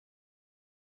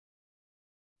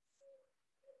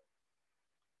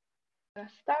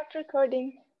Start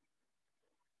recording.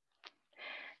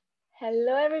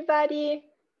 Hello, everybody.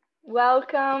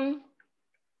 Welcome.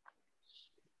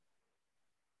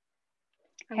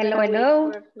 I'm Hello, gonna wait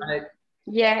hello.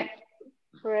 Yeah.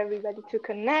 for everybody to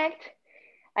connect.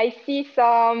 I see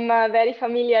some very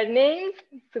familiar names.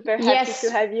 Super happy to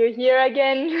Yes, have you here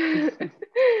again.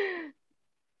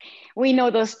 we know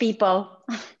those people.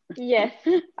 Yes,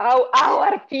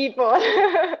 our people.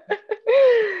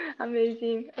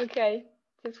 Amazing. Okay,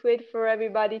 just wait for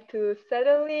everybody to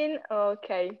settle in.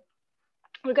 Okay.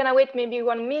 We're gonna wait maybe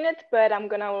 1 minute, but I'm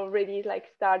gonna already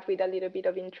start with a little bit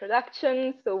of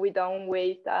introduction so we don't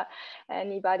waste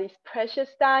anybody's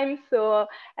precious time. So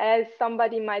as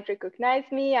somebody might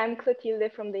recognize me, I'm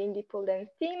Clotilde from the Indi Pole Dance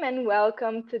team, and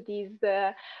welcome to this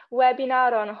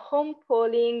webinar on home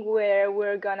polling, where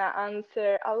we're gonna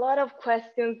answer a lot of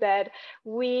questions that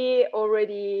we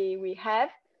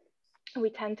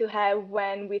tend to have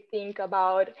when we think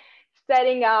about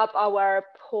setting up our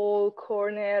pole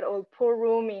corner or pole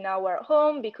room in our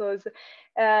home, because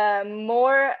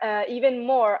even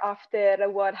more after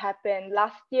what happened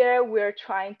last year, we're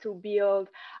trying to build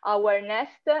our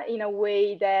nest in a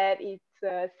way that it's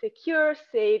secure,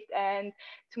 safe, and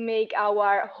to make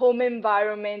our home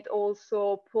environment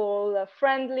also pole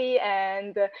friendly,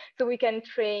 and so we can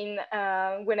train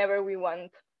whenever we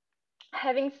want.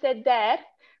 Having said that,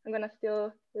 I'm gonna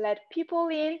still let people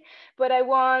in, but I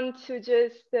want to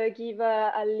just give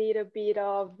a little bit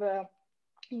of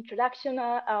introduction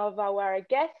of our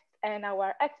guests and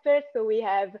our experts. So we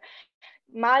have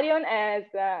Marion as,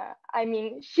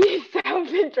 she's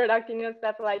self-introducing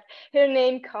herself, like her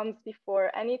name comes before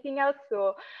anything else.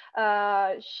 So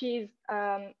she's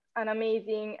an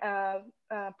amazing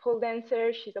pole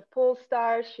dancer. She's a pole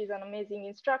star. She's an amazing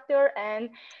instructor, and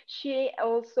she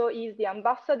also is the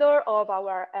ambassador of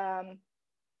our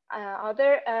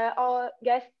other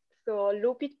guests. So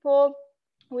Lupit Pole,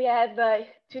 we have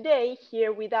today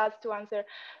here with us to answer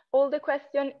all the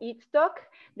questions Itztok,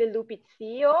 the Lupit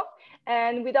CEO.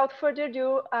 And without further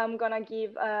ado, I'm gonna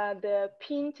give the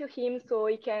pin to him so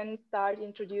he can start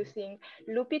introducing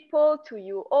Lupit Pole to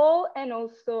you all, and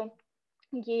also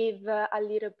give a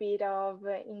little bit of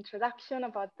introduction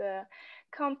about the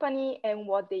company and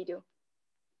what they do.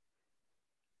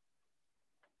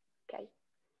 Okay,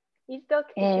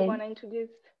 Itztok, if you wanna introduce.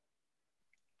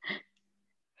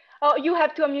 Oh, you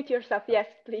have to unmute yourself. Yes,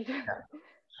 please.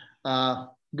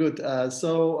 Good.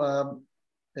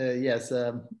 Yes,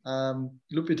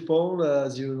 Lupit Pole,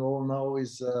 as you all know,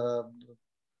 is a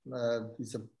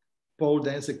pole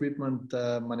dance equipment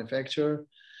manufacturer.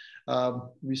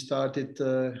 We started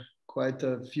quite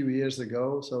a few years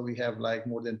ago, so we have like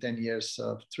more than 10 years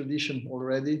of tradition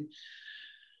already.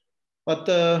 But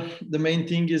the main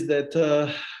thing is that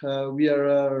we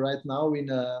are right now in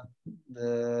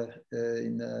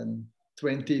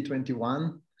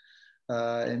 2021,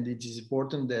 and it is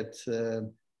important that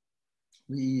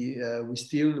we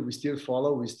still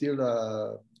follow. We still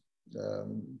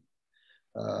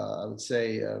I would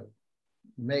say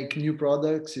make new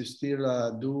products. You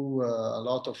still do a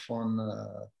lot of fun.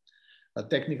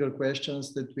 Technical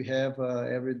questions that we have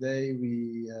every day.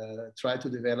 We try to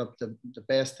develop the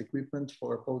best equipment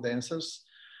for pole dancers.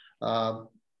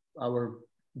 Our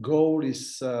goal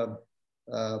is to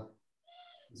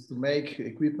make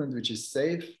equipment which is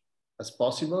safe as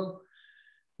possible,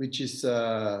 which is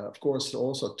of course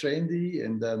also trendy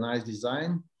and a nice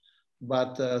design,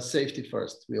 but safety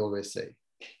first, we always say.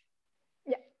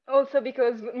 Also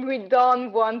because we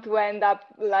don't want to end up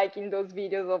like in those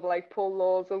videos of like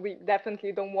pole, so we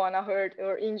definitely don't want to hurt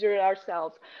or injure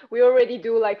ourselves. We already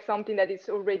do like something that is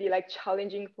already like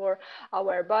challenging for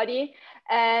our body.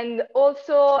 And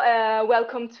also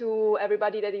welcome to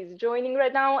everybody that is joining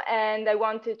right now. And I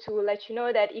wanted to let you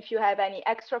know that if you have any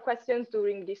extra questions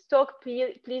during this talk,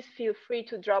 please feel free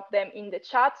to drop them in the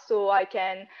chat so I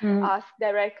can ask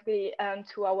directly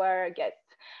to our guests.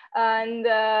 And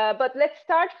but let's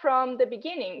start from the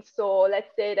beginning. So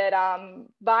let's say that I'm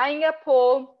buying a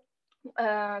pole.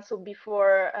 So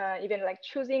before even like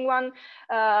choosing one,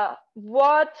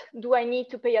 what do I need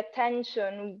to pay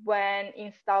attention when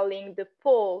installing the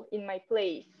pole in my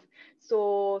place?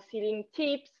 So ceiling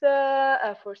tips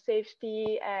for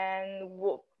safety, and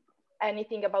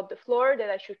anything about the floor that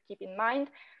I should keep in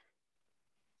mind.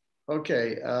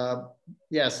 Okay,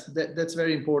 yes, that's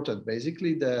very important.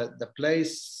 Basically, the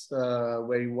place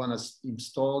where you want to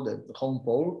install the home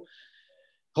pole.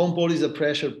 Home pole is a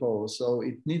pressure pole, so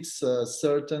it needs a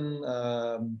certain,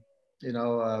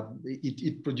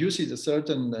 it produces a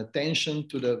certain tension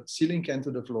to the ceiling and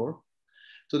to the floor.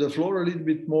 To the floor a little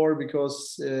bit more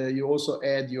because you also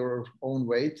add your own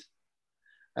weight.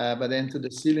 but then to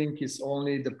the ceiling is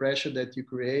only the pressure that you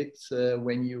create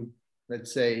when you,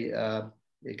 let's say,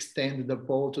 extend the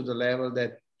pole to the level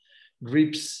that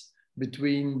grips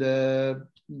between the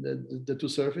two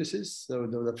surfaces, so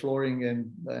the flooring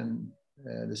and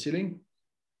the ceiling.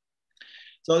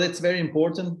 So that's very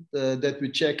important that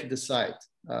we check the site.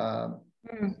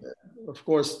 Of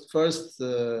course, first,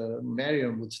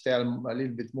 Marion would tell a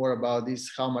little bit more about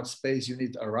this, how much space you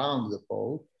need around the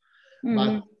pole.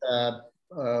 But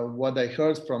what I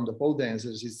heard from the pole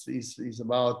dancers is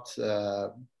about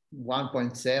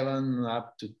 1.7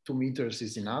 up to 2 meters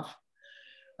is enough.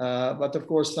 But of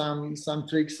course, some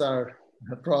tricks are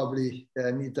probably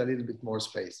need a little bit more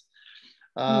space.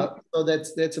 So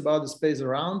that's about the space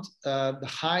around. The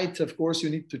height, of course,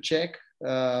 you need to check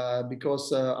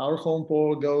because our home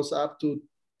pole goes up to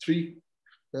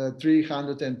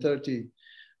 330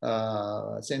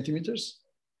 centimeters,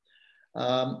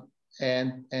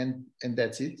 and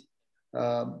that's it.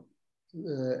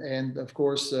 And of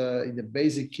course, in the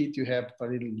basic kit, you have a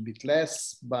little bit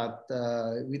less, but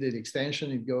with the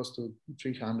extension, it goes to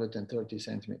 330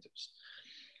 centimeters.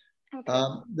 Okay.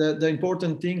 The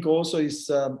important thing also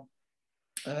is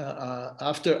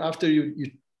after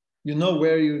you know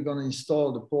where you're going to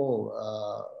install the pole,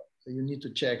 you need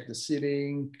to check the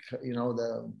ceiling, you know,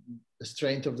 the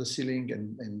strength of the ceiling,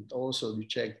 and also you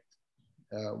check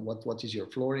what is your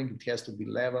flooring. It has to be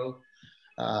level,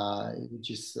 which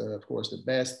is of course the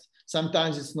best.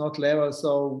 Sometimes it's not level,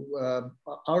 so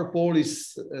our pole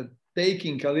is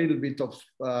taking a little bit of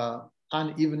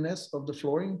unevenness of the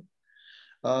flooring.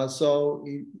 So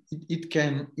it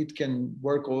can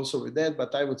work also with that,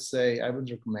 but I would say I would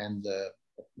recommend the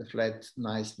flat,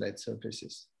 nice flat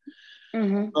surfaces.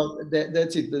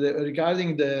 That's it.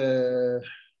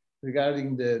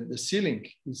 Regarding the ceiling,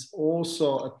 it's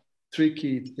also a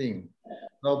tricky thing.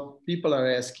 Now people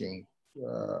are asking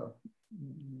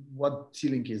what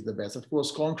ceiling is the best. Of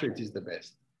course, concrete is the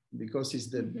best because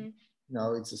it's the you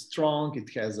know, it's a strong.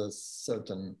 It has a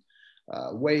certain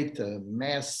weight,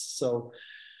 mass, so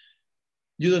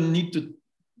you don't need to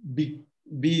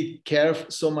be careful,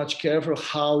 so much careful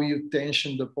how you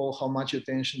tension the pole, how much you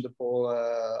tension the pole,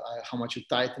 how much you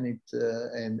tighten it,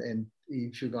 and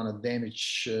if you're gonna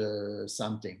damage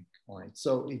something on it.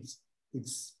 So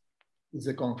it's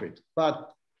a concrete,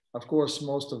 but of course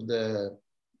most of the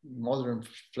modern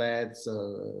flats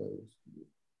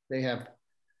they have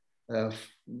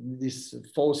these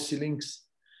false ceilings,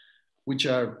 which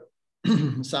are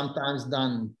sometimes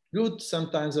done good,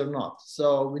 sometimes are not.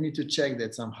 So we need to check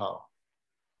that somehow.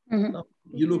 So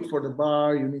you look for the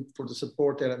bar, you need for the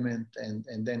support element,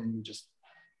 and then you just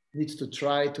need to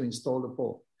try to install the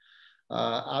pole.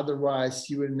 Otherwise,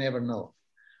 you will never know.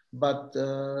 But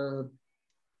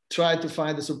try to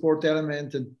find the support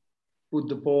element and put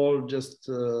the pole just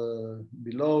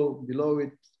below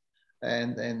it,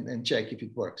 and check if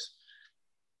it works.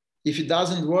 If it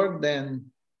doesn't work,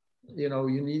 then you know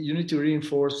you need to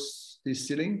reinforce this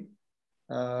ceiling,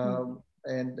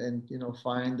 and you know,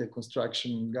 find a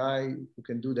construction guy who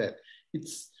can do that.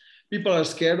 People are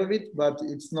scared of it, but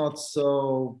it's not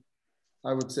so,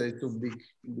 I would say, too big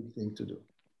thing to do.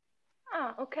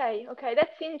 Okay,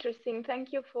 that's interesting.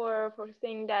 Thank you for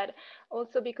saying that.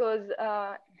 Also because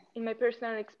in my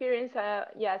personal experience,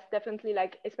 yes, definitely,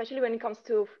 like especially when it comes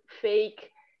to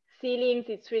fake ceilings,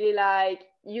 it's really like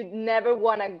you never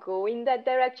want to go in that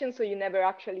direction, so you never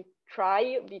actually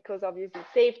try, because obviously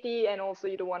safety, and also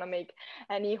you don't want to make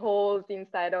any holes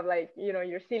inside of, like, you know,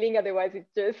 your ceiling, otherwise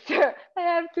it's just I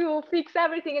have to fix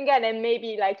everything again, and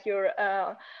maybe like you're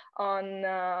on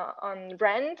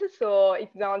rent, so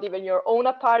it's not even your own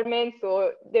apartment,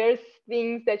 so there's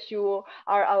things that you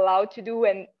are allowed to do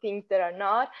and things that are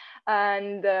not,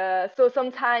 and so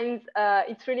sometimes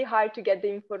it's really hard to get the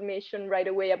information right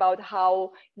away about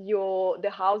how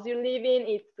the house you live in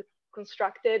is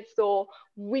constructed, so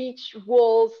which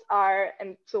walls are,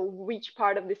 and so which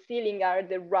part of the ceiling are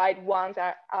the right ones,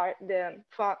 are the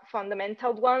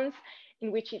fundamental ones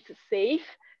in which it's safe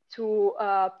to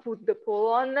put the pole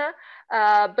on,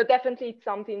 but definitely it's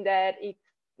something that it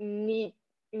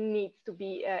needs to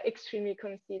be extremely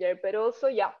considered. But also,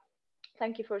 yeah,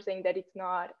 thank you for saying that it's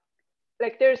not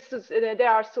like there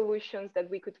are solutions that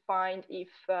we could find if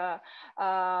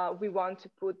we want to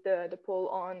put the pole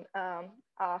on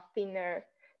a thinner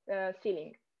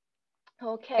ceiling.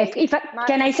 Okay.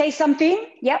 Can I say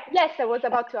something? Yeah. Yes, I was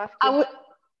about to ask you.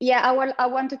 I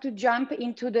wanted to jump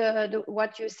into the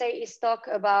what you say is talk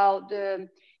about the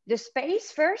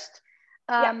space first.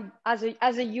 As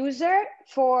a user,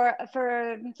 for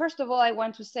first of all, I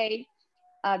want to say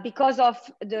because of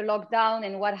the lockdown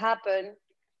and what happened,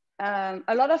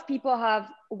 a lot of people have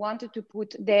wanted to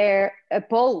put their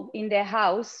pole in their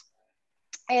house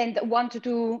and wanted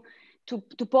to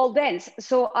pole dance.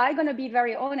 So I'm gonna be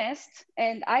very honest,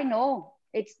 and I know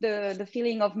it's the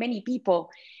feeling of many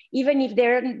people, even if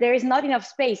there is not enough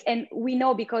space. And we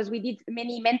know, because we did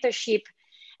many mentorship,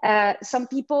 some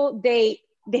people, they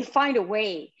find a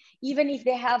way, even if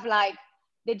they have like,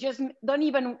 they just don't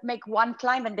even make one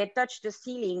climb and they touch the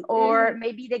ceiling, or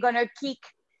maybe they're gonna kick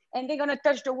and they're gonna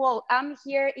touch the wall. I'm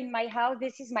here in my house,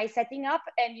 this is my setting up,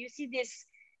 and you see this,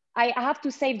 I have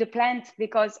to save the plant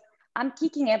because I'm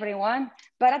kicking everyone,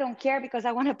 but I don't care because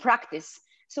I want to practice.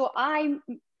 So I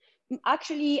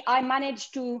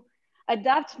managed to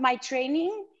adapt my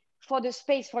training for the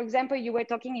space. For example, you were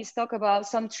talking, talk about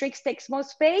some tricks takes more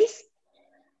space.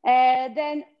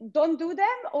 Then don't do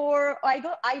them, or I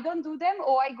don't do them,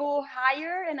 or I go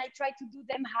higher and I try to do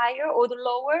them higher or the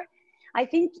lower. I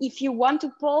think if you want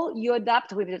to pole, you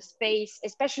adapt with the space,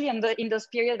 especially in those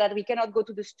periods that we cannot go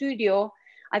to the studio.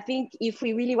 I think if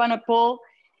we really want to pole,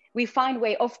 we find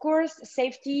way. Of course,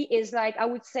 safety is like, I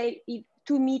would say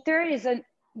 2 meters is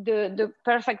the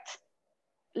perfect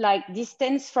like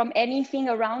distance from anything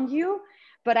around you.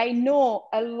 But I know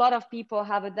a lot of people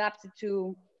have adapted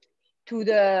to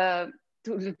the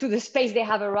space they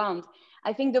have around.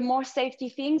 I think the more safety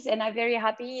things, and I'm very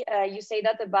happy you say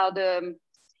that about the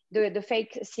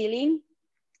fake ceiling,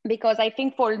 because I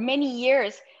think for many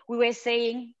years we were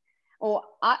saying, or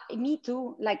me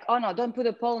too, like, oh no, don't put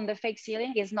a pole on the fake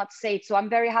ceiling, it's not safe. So I'm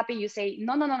very happy you say,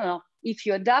 no. If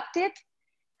you adapt it,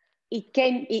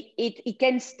 it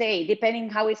can stay, depending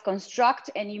how it's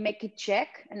constructed, and you make it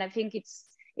check. And I think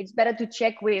it's better to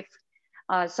check with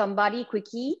somebody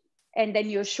quickie, and then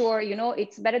you're sure, you know,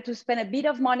 it's better to spend a bit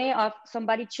of money of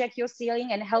somebody check your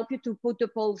ceiling and help you to put the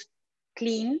poles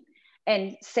clean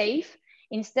and safe,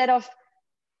 instead of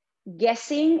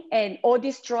guessing and or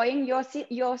destroying your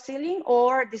ceiling,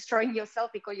 or destroying yourself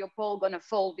because your pole gonna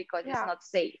fall because it's not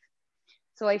safe.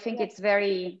 So I think it's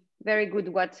very, very good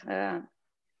what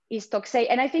Istok say.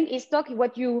 And I think Istok,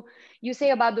 what you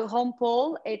say about the home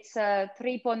pole, it's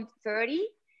 3.30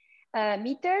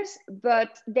 meters,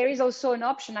 but there is also an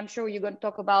option, I'm sure you're going to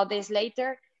talk about this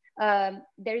later.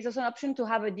 There is also an option to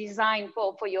have a design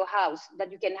pole for your house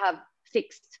that you can have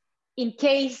fixed in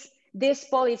case this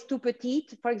pole is too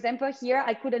petite. For example, here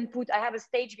I have a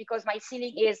stage because my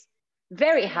ceiling is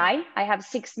very high. I have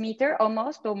 6 meters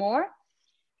almost or more.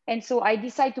 And so I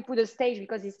decided to put a stage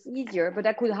because it's easier, but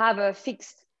I could have a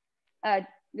fixed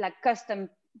like custom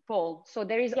pole. So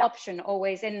there is option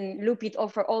always, and Lupit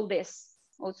offer all this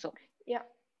also. Yeah,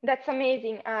 that's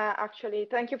amazing. Actually,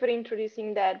 thank you for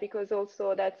introducing that, because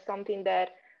also that's something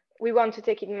that we want to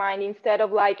take in mind, instead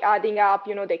of like adding up,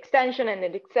 you know, the extension, and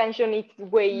the extension, it's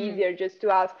way easier just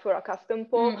to ask for a custom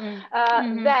pole.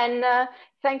 Then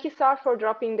thank you, Sar, for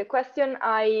dropping the question.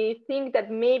 I think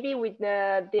that maybe with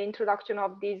the introduction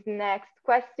of this next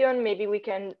question, maybe we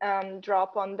can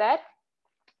drop on that.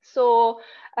 So,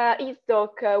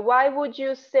 Istok, why would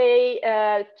you say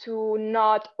to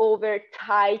not over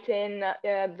tighten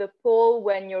the pole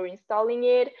when you're installing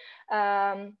it?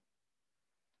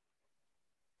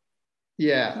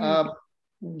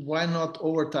 Why not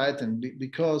over tighten?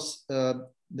 Because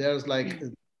there's like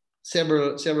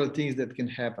several things that can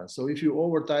happen. So if you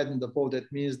over tighten the pole,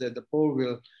 that means that the pole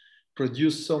will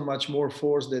produce so much more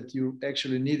force that you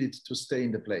actually need it to stay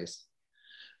in the place.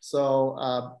 So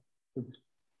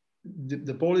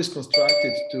the pole is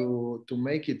constructed to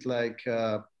make it like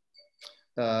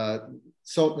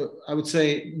so I would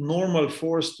say normal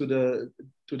force to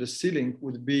the ceiling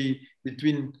would be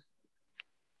between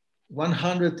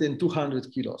 100 and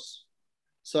 200 kilos.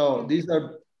 So these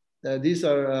are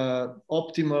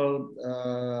optimal,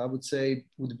 I would say,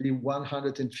 would be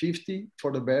 150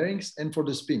 for the bearings and for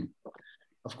the spin.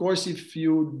 Of course, if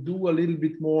you do a little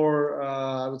bit more,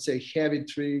 I would say, heavy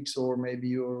tricks, or maybe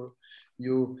you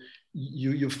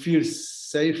feel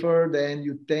safer, then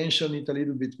you tension it a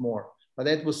little bit more. But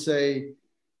that would say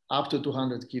up to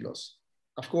 200 kilos.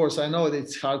 Of course, I know that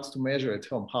it's hard to measure at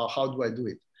home. How do I do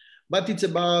it? But it's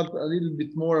about a little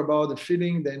bit more about the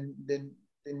feeling. Then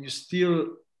you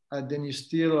still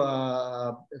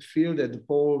feel that the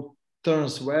pole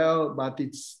turns well, but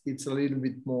it's a little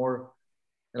bit more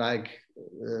like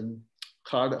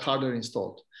harder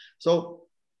installed. So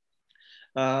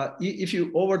if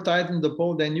you over tighten the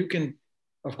pole, then you can,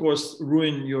 of course,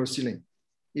 ruin your ceiling.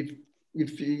 If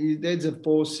there's a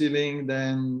pole ceiling,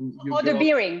 then you the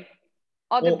bearing,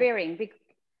 the bearing.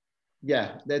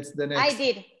 Yeah, that's the next. I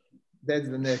did. That's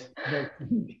the next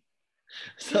thing.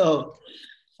 So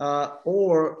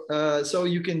so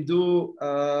you can do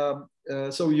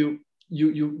so you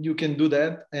you can do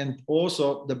that, and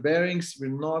also the bearings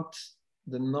will not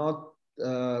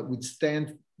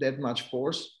withstand that much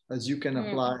force as you can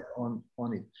apply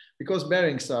on it, because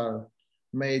bearings are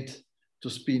made to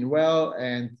spin well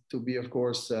and to be, of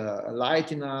course,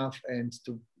 light enough, and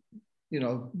to, you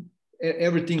know,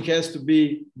 everything has to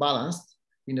be balanced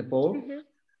in a pole.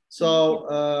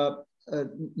 So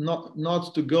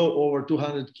not to go over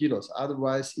 200 kilos,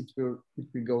 otherwise it will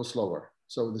go slower.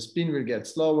 So the spin will get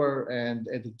slower, and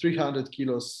at the 300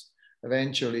 kilos,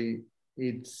 eventually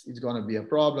it's going to be a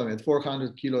problem. At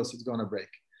 400 kilos, it's going to break.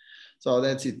 So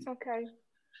that's it. Okay.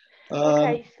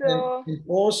 Okay. So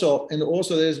and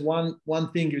also there's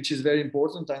one thing which is very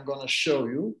important. I'm going to show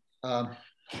you.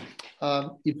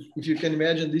 If you can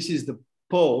imagine, this is the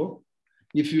pole.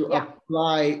 If you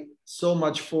apply so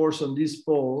much force on this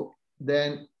pole,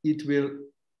 then it will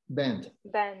bend.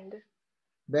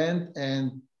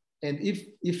 And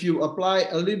if you apply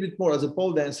a little bit more as a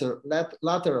pole dancer,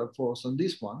 lateral force on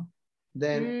this one,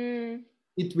 then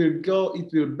it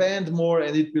will bend more,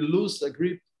 and it will lose a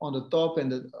grip on the top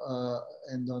and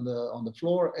on the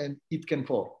floor, and it can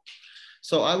fall.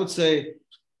 So I would say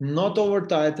not over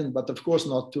tighten, but of course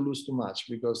not to lose too much,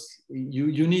 because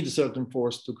you need a certain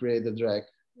force to create the drag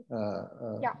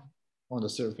on the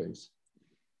surface.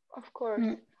 Of course.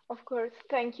 Of course,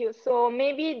 thank you. So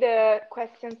maybe the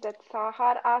questions that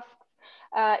Sahar asked,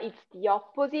 it's the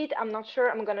opposite. I'm not sure.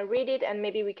 I'm going to read it and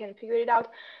maybe we can figure it out.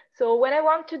 So when I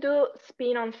want to do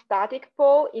spin on static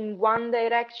pole in one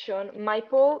direction, my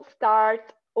pole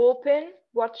starts open.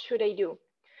 What should I do?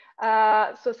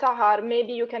 So Sahar,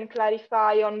 maybe you can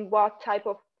clarify on what type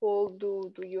of pole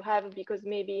do you have, because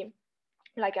maybe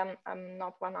like I'm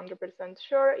not 100%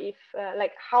 sure if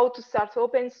like how to start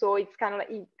open. So it's kind of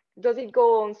like, does it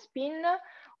go on spin,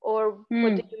 or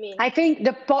what do you mean? I think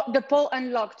the pole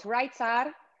unlocked, right,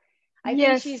 Sar? I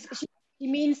think she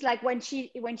means like when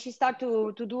she start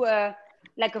to do a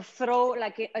throw,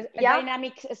 like a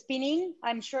dynamic spinning.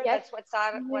 I'm sure that's what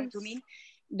Sar want to mean.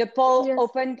 The pole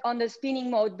opened on the spinning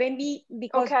mode, maybe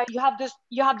because you have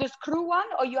the screw one,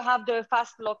 or you have the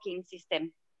fast locking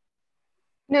system.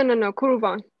 No, screw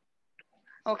one.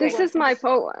 Okay. This is my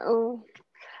pole.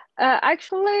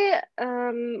 Actually,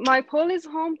 my pole is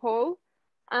home pole,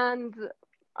 and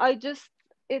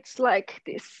it's like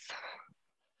this.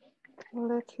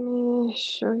 Let me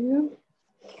show you.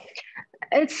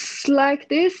 It's like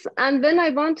this, and when I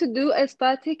want to do a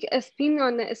spin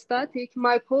on a static,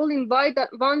 my pole in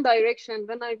one direction.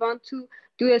 When I want to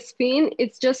do a spin,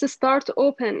 it's just a start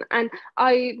open, and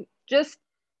I just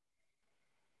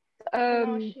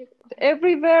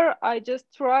everywhere I just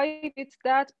try with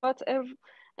that, but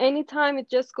anytime it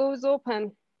just goes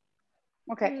open.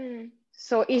 Okay.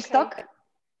 So is stuck?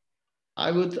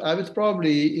 I would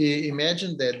probably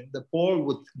imagine that the pole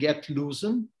would get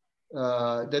loosened.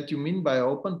 That you mean by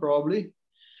open, probably.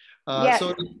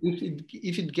 So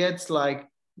if it gets like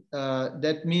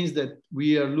that, means that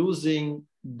we are losing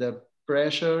the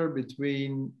pressure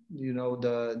between, you know,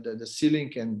 the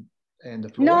ceiling and the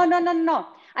floor. No.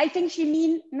 I think she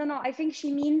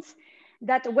means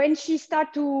that when she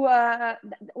start to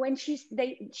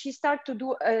start to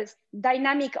do a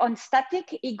dynamic on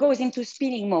static, it goes into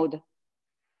spinning mode.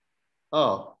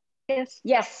 Oh.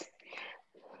 Yes.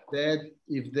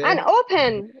 And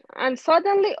open, and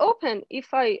suddenly open.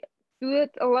 If I do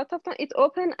it a lot of time, it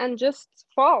open and just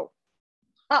fall.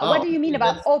 What do you mean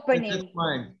about opening? That's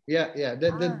mine. Yeah.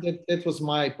 That was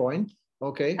my point.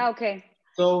 Okay. Okay.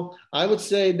 So I would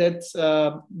say that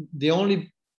the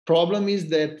only problem is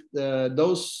that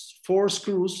those 4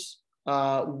 screws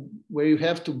where you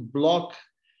have to block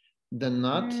the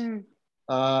nut,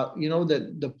 you know,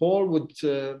 that the pole would,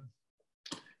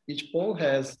 each pole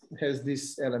has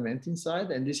this element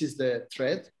inside, and this is the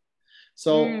thread.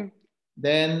 So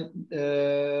then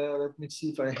let me see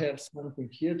if I have something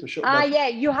here to show. Yeah,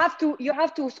 you have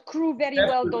to screw very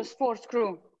well those 4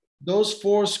 screws. Those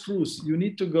 4 screws, you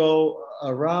need to go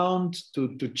around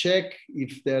to check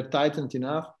if they're tightened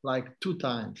enough, like 2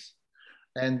 times.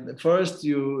 And first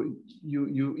you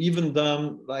even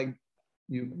them, like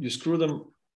you screw them,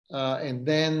 and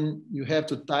then you have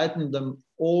to tighten them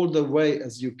all the way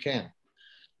as you can.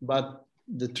 But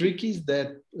the trick is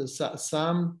that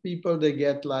some people, they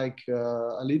get like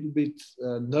a little bit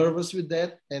nervous with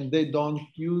that, and they don't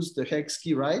use the hex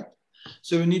key right.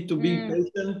 So you need to be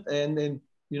patient and then,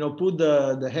 you know, put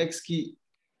the hex key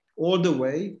all the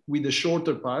way with the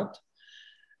shorter part,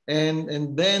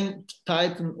 and then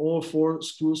tighten all 4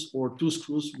 screws or 2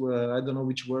 screws. I don't know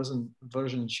which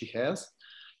version she has.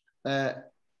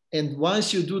 And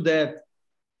once you do that,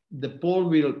 the pole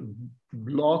will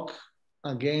block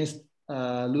against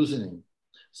loosening.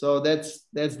 So that's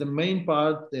the main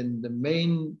part and the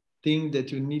main thing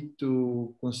that you need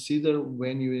to consider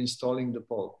when you're installing the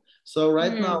pole. So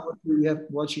right now,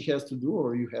 what she has to do,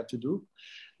 or you have to do,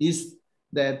 is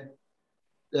that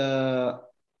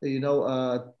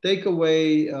take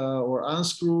away or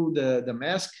unscrew the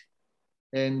mask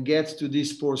and get to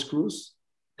these 4 screws,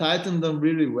 tighten them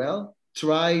really well,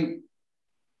 try a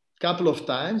couple of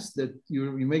times that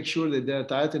you make sure that they're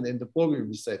tightened and the pole will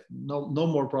be safe. No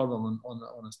more problem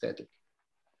on a static.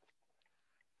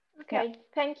 Okay,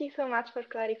 thank you so much for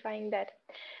clarifying that.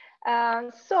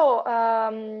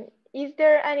 Is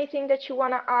there anything that you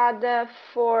want to add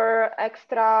for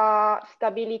extra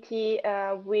stability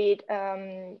with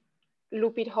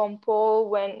Lupit home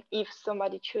pole if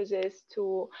somebody chooses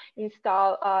to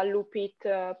install a Lupit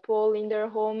pole in their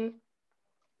home?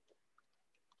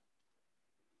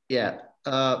 Yeah,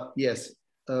 yes.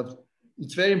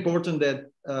 It's very important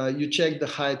that you check the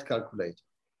height calculator.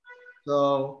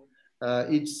 So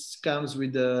it comes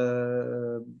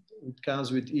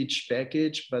with each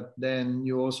package, but then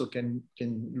you also can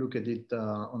look at it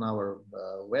on our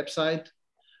website,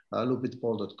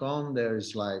 lupitpole.com. There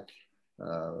is like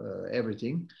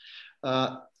everything,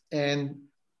 and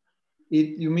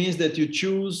it means that you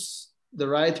choose the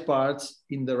right parts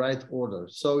in the right order.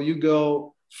 So you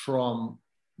go from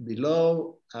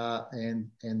below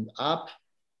and up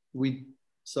with,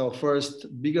 so first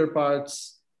bigger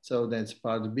parts. So that's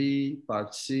part B,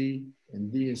 part C,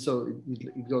 and D. And so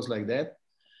it goes like that.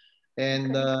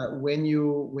 And when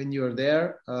you're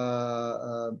there,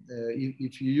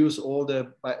 if you use all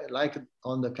the, like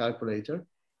on the calculator,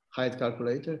 height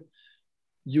calculator,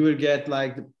 you will get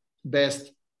like the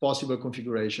best possible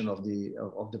configuration of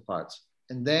the parts.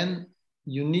 And then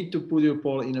you need to put your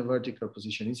pole in a vertical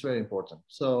position. It's very important.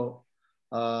 So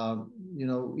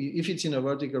if it's in a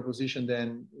vertical position,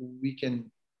 then we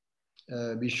can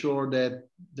be sure that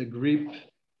the grip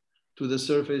to the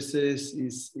surfaces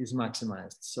is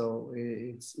maximized. So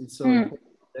it's so important.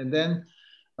 And then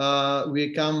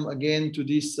we come again to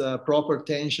this proper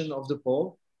tension of the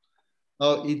pole.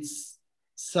 It's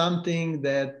something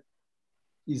that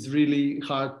is really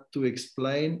hard to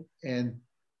explain, and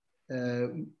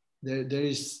there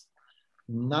is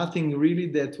nothing really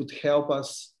that would help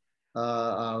us,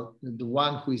 the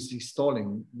one who is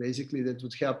installing, basically, that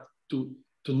would help to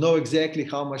know exactly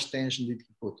how much tension did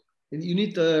he put. And you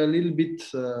need a little bit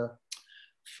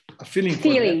a feeling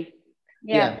for that.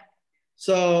 Yeah.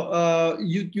 So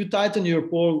you tighten your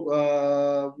pole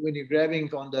when you're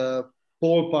grabbing on the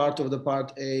pole part of the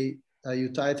part A. You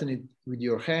tighten it with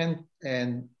your hand,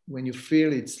 and when you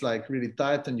feel it's like really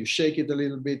tight, and you shake it a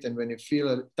little bit, and when you feel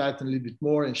it tighten a little bit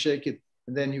more and shake it,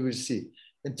 and then you will see.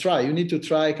 And try. You need to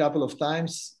try a couple of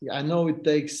times. I know it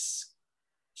takes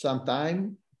some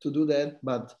time to do that,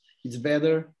 but it's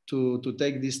better to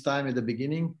take this time at the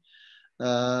beginning,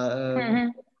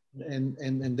 and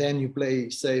then you play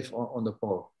safe on the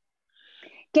pole.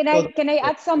 Can I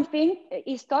add something,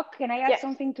 Istok? Can I add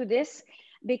something to this?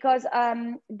 Because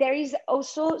there is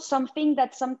also something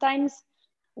that sometimes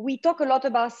we talk a lot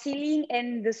about ceiling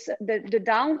and the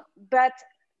down, but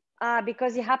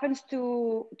because it happens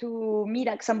to me,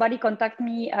 like somebody contacted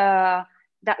me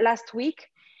that last week,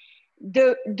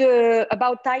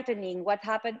 about tightening, what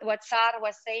happened, what Sarah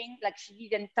was saying, like she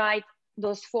didn't tighten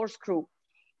those 4 screws.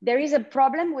 There is a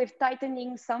problem with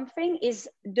tightening something is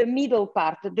the middle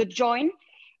part, the joint.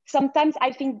 Sometimes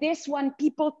I think this one,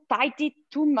 people tighten it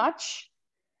too much,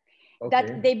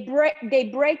 that they break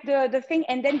the thing,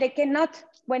 and then they cannot,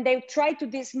 when they try to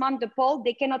dismount the pole,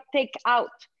 they cannot take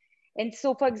out. And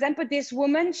so, for example, this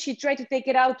woman, she tried to take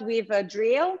it out with a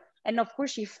drill, and of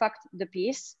course she fucked the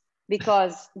piece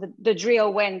because the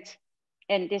drill went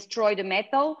and destroyed the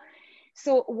metal.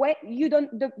 So when you don't,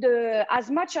 as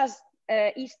much as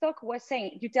Istok was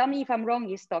saying, you tell me if I'm wrong,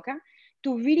 Istok,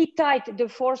 to really tight the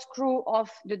 4 screw of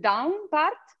the down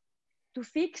part to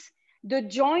fix the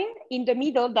joint in the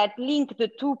middle that link the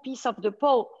 2 pieces of the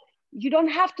pole. You don't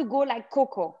have to go like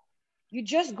Coco. You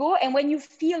just go, and when you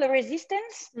feel a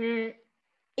resistance,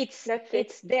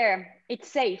 it's there, it's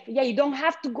safe. Yeah, you don't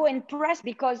have to go and press,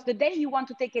 because the day you want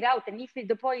to take it out, and if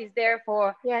the pole is there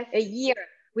for a year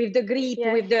with the grip,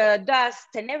 with the dust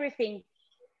and everything,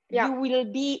 you will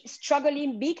be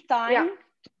struggling big time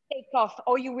to take off,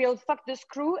 or you will fuck the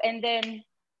screw and then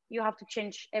you have to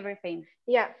change everything.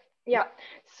 Yeah.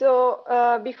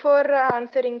 So before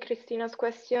answering Christina's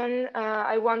question,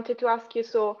 I wanted to ask you,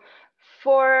 so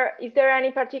is there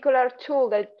any particular tool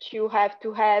that you have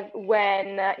to have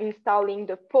when installing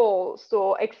the pole?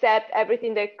 So except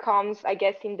everything that comes, I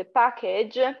guess, in the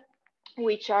package,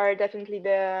 which are definitely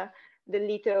the the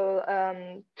little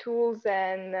tools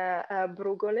and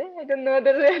brugole. I don't know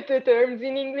the terms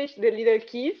in English, the little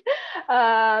keys.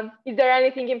 Is there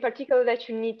anything in particular that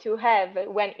you need to have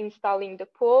when installing the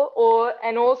pole?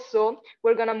 And also,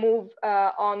 we're gonna move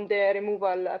on the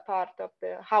removal part of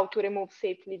how to remove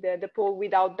safely the pole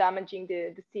without damaging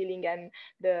the ceiling and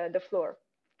the floor.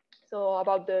 So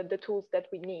about the tools that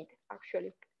we need,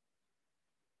 actually.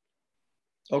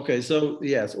 Okay, so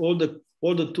yes, all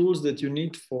the tools that you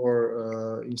need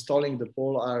for installing the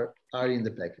pole are in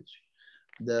the package.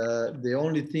 The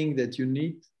only thing that you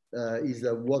need is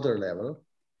the water level,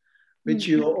 which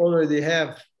you already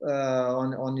have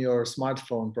on your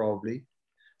smartphone probably.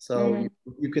 So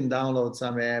you can download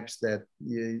some apps that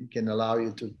can allow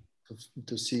you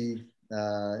to see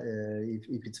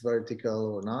if it's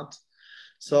vertical or not.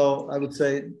 So I would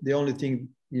say the only thing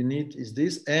you need is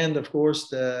this, and of course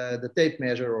the tape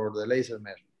measure or the laser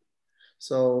measure.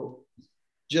 So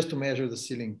just to measure the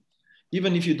ceiling.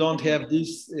 Even if you don't have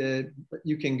this,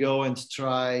 you can go and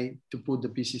try to put the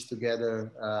pieces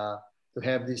together to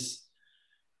have this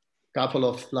couple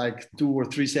of like 2 or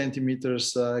 3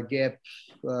 centimeters gap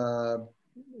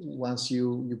once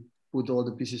you put all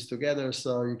the pieces together,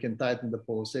 so you can tighten the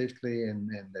pole safely, and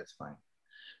that's fine.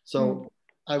 So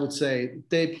I would say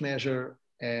tape measure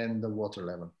and the water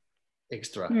level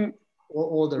extra.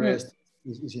 All the rest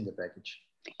is in the package.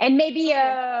 And maybe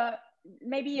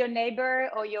your neighbor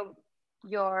or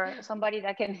your somebody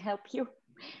that can help you.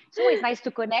 It's always nice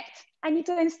to connect. I need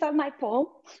to install my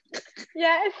pole.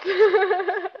 Yes.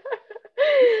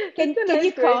 Can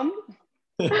you come?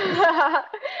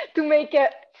 To make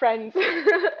friends.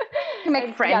 To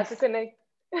make friends. Yeah, to connect.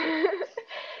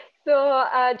 So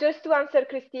just to answer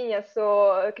Christina,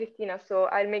 so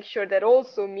I'll make sure that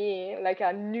also me, like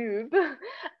a noob,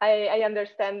 I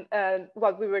understand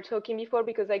what we were talking before,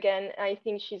 because again, I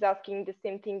think she's asking the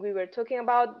same thing we were talking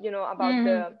about, you know, about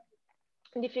the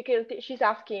difficulty. She's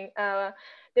asking,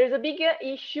 there's a bigger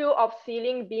issue of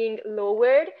ceiling being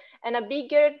lowered and a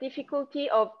bigger difficulty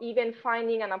of even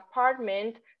finding an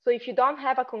apartment. So if you don't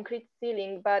have a concrete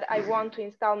ceiling, but I want to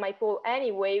install my pole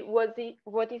anyway, what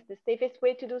is the safest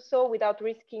way to do so without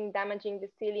risking damaging the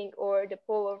ceiling or the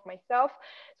pole or myself?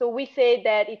 So we say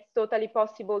that it's totally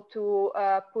possible to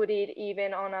put it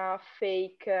even on a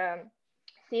fake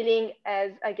ceiling,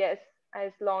 as I guess,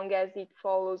 as long as it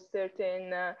follows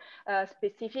certain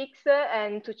specifics,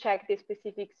 and to check the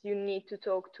specifics, you need to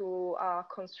talk to a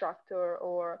constructor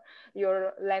or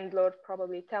your landlord,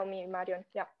 probably. Tell me, Marion.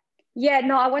 Yeah. Yeah,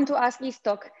 no, I want to ask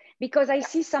Istok, because I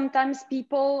see sometimes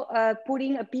people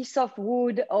putting a piece of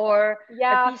wood or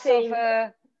a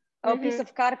piece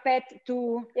of carpet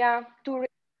to.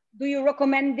 Do you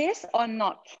recommend this or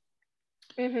not?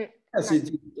 Yes,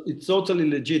 it's totally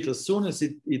legit. As soon as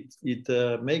it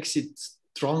makes it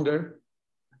stronger,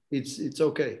 it's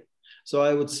okay. So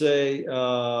I would say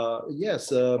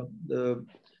yes.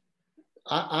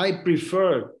 I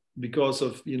prefer, because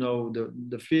of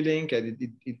the feeling, and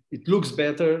it looks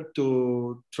better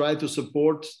to try to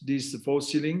support this false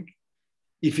ceiling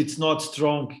if it's not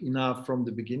strong enough from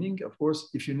the beginning. Of course,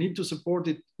 if you need to support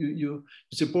it, you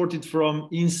support it from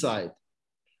inside.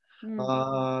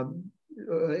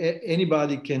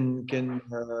 Anybody can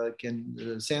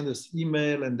send us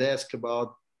email and ask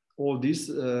about all this.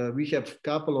 We have a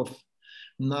couple of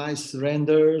nice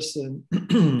renders and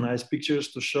nice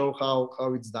pictures to show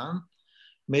how it's done.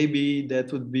 Maybe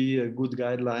that would be a good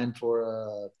guideline for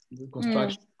a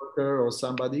construction worker or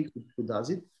somebody who does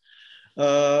it.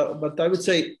 But I would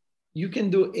say you can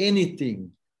do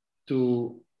anything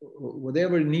to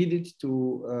whatever needed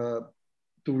to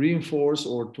reinforce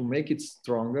or to make it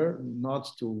stronger, not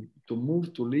to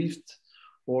move, to lift,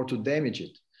 or to damage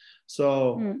it.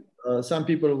 So some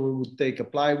people would take a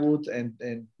plywood and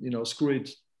screw it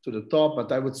to the top.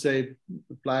 But I would say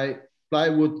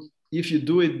plywood, if you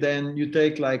do it, then you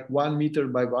take like 1 meter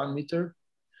by 1 meter.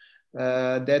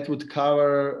 That would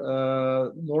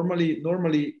cover normally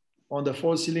on the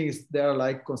false ceilings, there are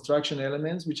like construction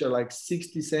elements which are like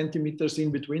 60 centimeters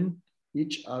in between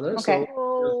each other. Okay.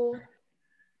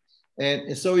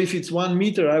 And so if it's 1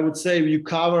 meter, I would say you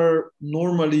cover,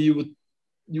 normally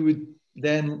you would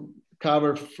then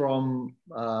cover from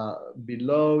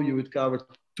below, you would cover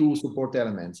 2 support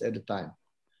elements at a time.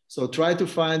 So try to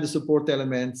find the support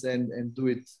elements and do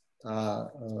it.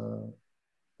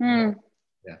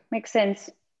 Yeah. Makes sense.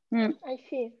 I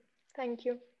see. Thank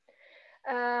you.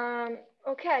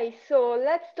 Okay, so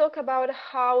let's talk about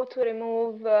how to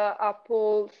remove a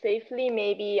pole safely.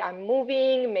 Maybe I'm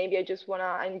moving, maybe I just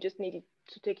needed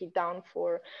to take it down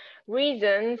for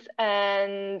reasons,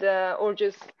 and or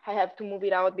just I have to move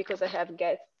it out because I have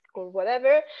guests or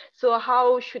whatever. So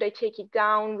how should I take it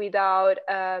down without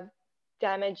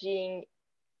damaging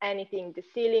anything, the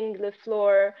ceiling, the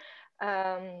floor?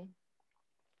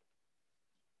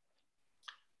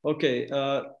 Okay,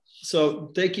 so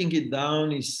taking it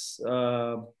down is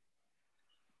a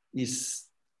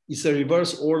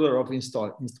reverse order of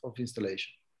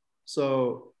installation.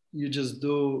 So you just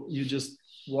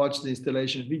watch the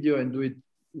installation video and do it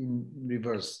in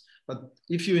reverse. But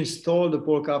if you install the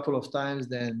pole a couple of times,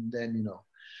 then you know.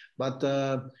 But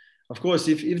of course,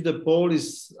 if the pole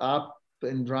is up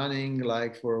and running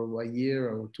like for a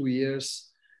year or 2 years,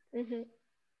 mm-hmm.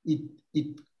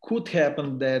 it could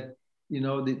happen that, you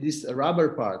know, this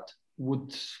rubber part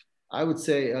would, I would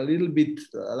say, a little bit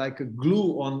like a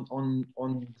glue on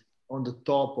the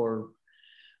top, or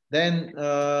then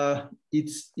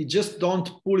it just don't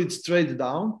pull it straight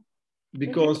down,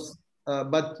 because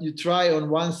but you try on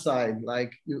one side,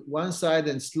 like one side,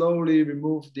 and slowly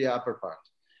remove the upper part.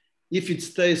 If it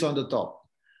stays on the top,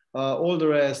 all the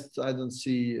rest, I don't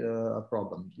see a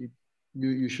problem.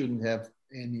 You shouldn't have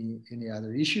any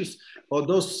other issues. Or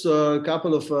those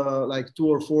couple of like 2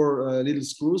 or 4 little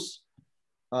screws,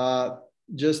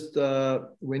 just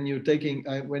when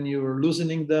you're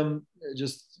loosening them,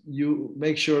 just you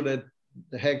make sure that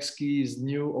the hex key is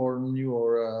new or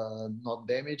not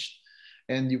damaged,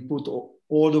 and you put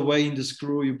all the way in the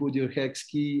screw, you put your hex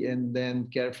key, and then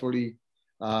carefully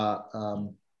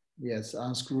yes,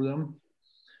 unscrew them.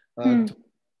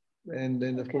 And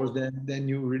then of course then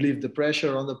you relieve the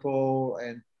pressure on the pole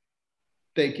and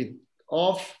take it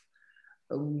off.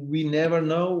 We never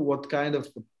know what kind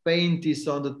of paint is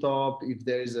on the top, if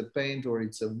there is a paint or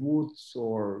it's a wood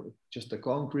or just a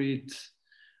concrete.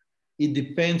 It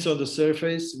depends on the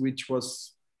surface, which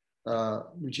is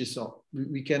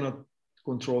we cannot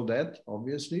control that,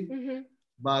 obviously.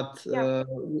 But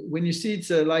when you see it's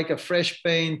like a fresh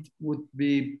paint, would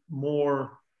be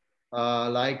more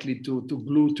likely to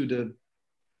glue to the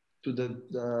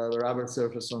rubber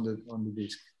surface on the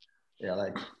disc. Yeah,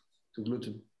 like to glue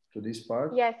to this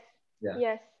part. Yes. Yeah.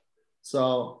 Yes.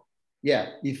 So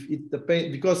yeah, if the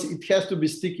paint, because it has to be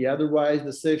sticky, otherwise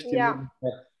the safety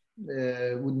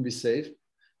wouldn't be safe.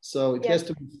 So it has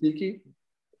to be sticky.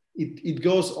 It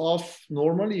goes off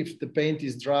normally if the paint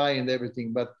is dry and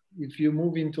everything, but if you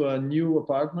move into a new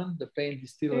apartment, the paint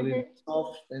is still a little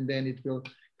soft, and then it will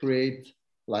create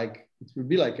like, it will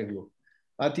be like a glue.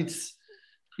 But it's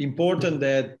important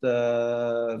that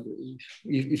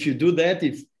if you do that,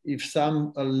 if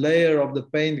a layer of the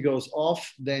paint goes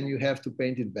off, then you have to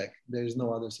paint it back. There is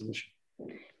no other solution.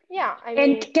 Yeah, I mean,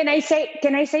 and can I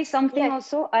say something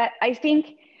also? I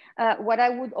think what I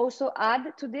would also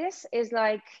add to this is,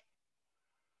 like,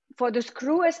 for the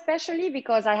screw especially,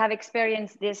 because I have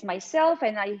experienced this myself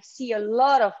and I see a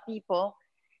lot of people,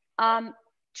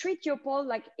 treat your pole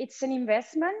like it's an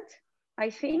investment, I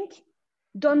think.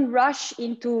 Don't rush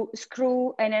into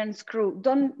screw and unscrew.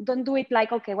 Don't do it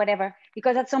like, okay, whatever.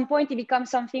 Because at some point it becomes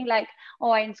something like,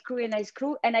 oh, I unscrew and I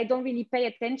screw and I don't really pay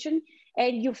attention,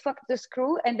 and you fuck the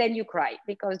screw and then you cry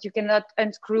because you cannot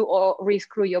unscrew or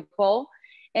rescrew your pole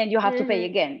and you have to pay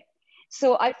again.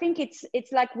 So I think it's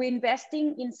like we're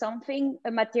investing in something,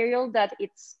 a material that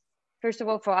it's, first of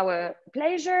all, for our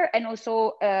pleasure, and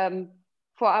also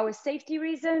for our safety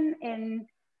reason. And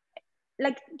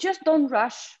like, just don't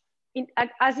rush.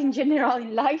 As in general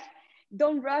in life,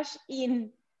 don't rush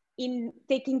in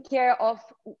taking care of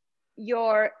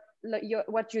your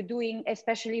what you're doing,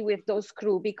 especially with those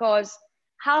screw, because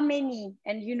how many,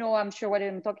 and you know, I'm sure what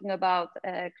I'm talking about,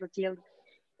 Clotilde,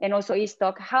 and also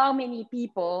Istok, how many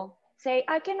people say,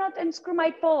 I cannot unscrew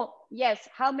my pole? Yes,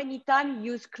 how many times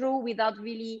you screw without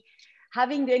really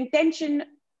having the intention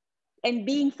and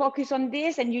being focused on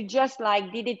this, and you just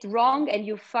like did it wrong and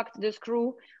you fucked the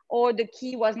screw, or the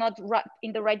key was not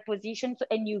in the right position, so,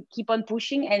 and you keep on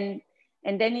pushing, and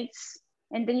then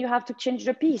you have to change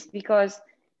the piece because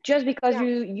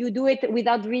you do it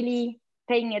without really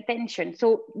paying attention.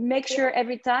 So make sure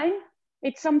every time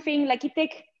it's something like, it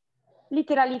takes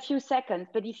literally a few seconds,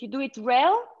 but if you do it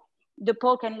well, the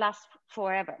pole can last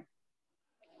forever.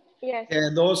 Yes.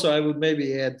 And also I would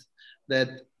maybe add that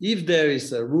if there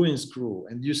is a ruined screw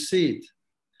and you see it,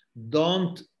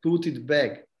 don't put it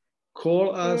back.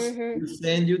 Call us, we'll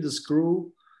send you the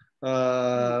screw in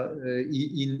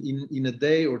a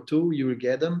day or two. You will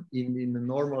get them in a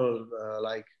normal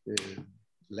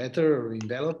letter or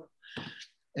envelope,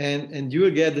 and you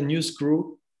will get a new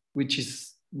screw, which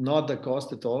is not a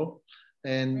cost at all.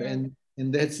 And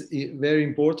that's very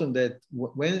important, that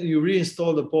when you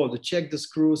reinstall the pole, to check the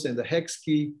screws and the hex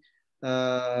key,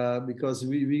 because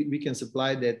we can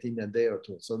supply that in a day or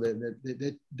two. So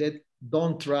that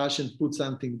don't rush and put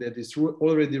something that is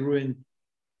already ruined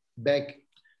back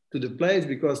to the place,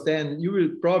 because then you will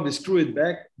probably screw it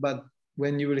back, but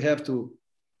when you will have to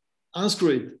unscrew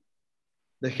it,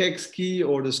 the hex key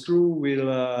or the screw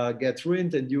will get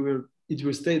ruined, and it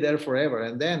will stay there forever.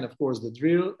 And then, of course, the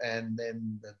drill and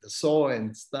then the saw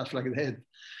and stuff like that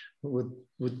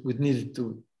would need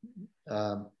to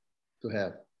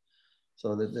have.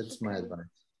 So that's my advice.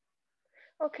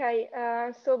 Okay,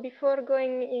 so before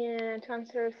going in to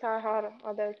answer Sarah's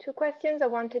other two questions, I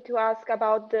wanted to ask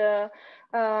about the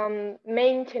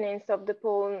maintenance of the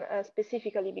pole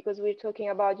specifically, because we're talking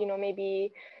about, you know,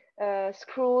 maybe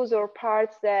screws or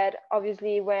parts that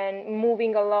obviously when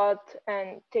moving a lot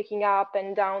and taking up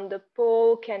and down the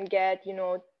pole can get, you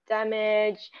know,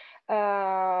 damaged,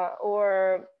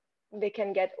 or they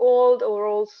can get old, or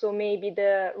also maybe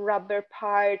the rubber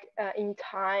part in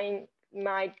time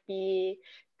might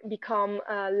become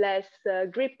less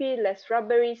grippy, less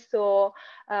rubbery. So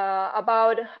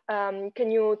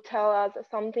can you tell us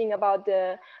something about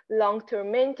the long-term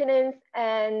maintenance,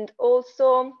 and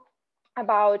also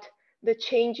about the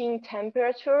changing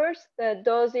temperatures?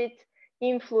 Does it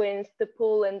influence the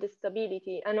pole and the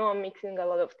stability? I know I'm mixing a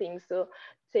lot of things, so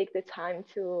take the time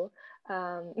to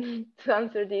to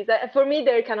answer these. For me,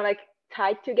 they're kind of like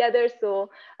tied together. So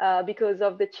because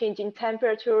of the changing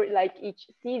temperature, like each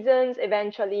seasons,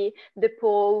 eventually the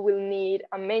pole will need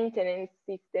a maintenance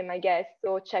system, I guess.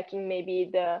 So checking maybe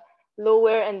the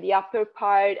lower and the upper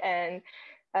part, and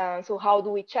so how do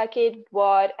we check it,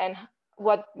 what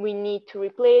we need to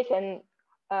replace, and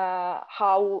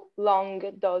how long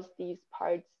does these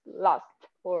parts last,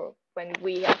 or when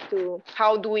we have to,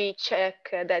 how do we check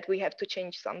that we have to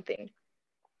change something?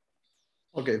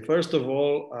 Okay, first of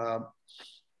all,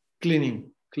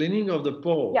 cleaning of the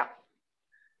pole, yeah,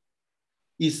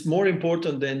 is more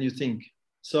important than you think.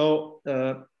 So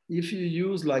if you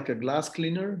use like a glass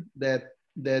cleaner that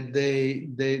they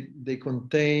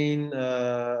contain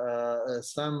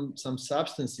some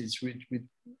substances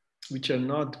which are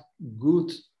not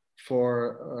good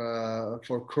for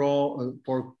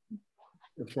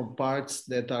parts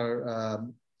that are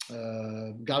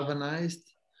galvanized,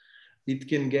 it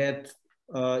can get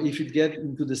if it gets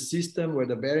into the system where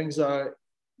the bearings are,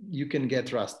 you can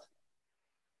get rust.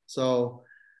 So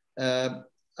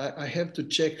I have to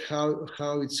check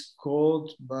how it's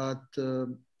called, but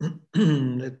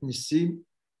let me see.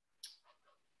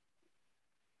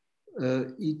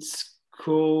 It's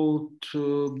called,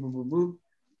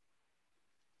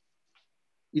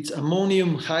 it's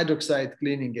ammonium hydroxide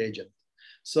cleaning agent.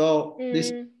 So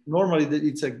this normally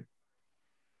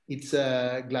it's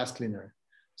a glass cleaner.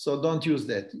 So don't use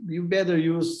that. You better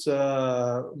use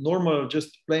normal,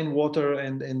 just plain water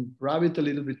and rub it a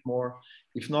little bit more.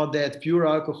 If not that, pure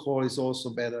alcohol is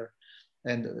also better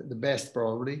and the best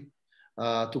probably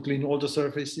to clean all the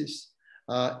surfaces.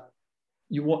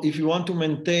 If you want to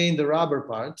maintain the rubber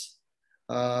parts,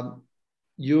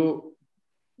 you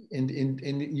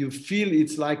feel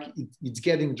it's like it's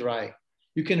getting dry.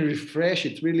 You can refresh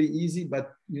it really easy,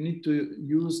 but you need to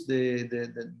use the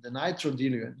nitro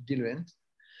diluent,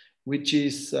 which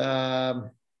is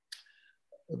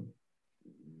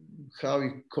how we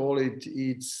call it.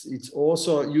 It's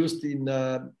also used in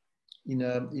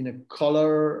a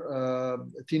color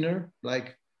thinner,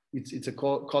 like it's a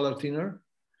color thinner.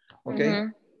 Okay, mm-hmm.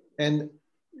 And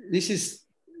this is,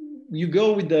 you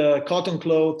go with the cotton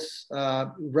cloth,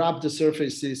 rub the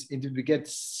surfaces, it will get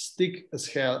sticky as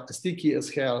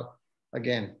hell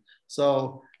again.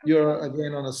 So you're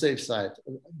again on a safe side.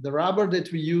 The rubber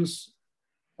that we use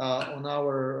on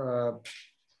our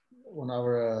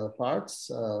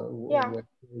parts,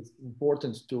 it's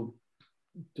important to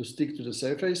stick to the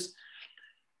surface,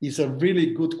 is a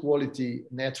really good quality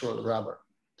natural rubber,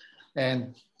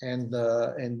 and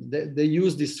they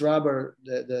use this rubber,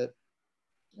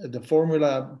 the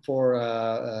formula for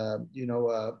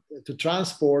to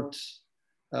transport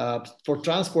for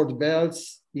transport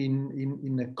belts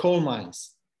in the coal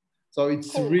mines. So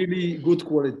it's really good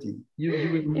quality. You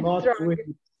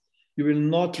will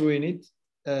not ruin it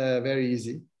very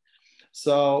easy.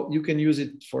 So you can use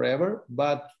it forever,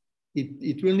 but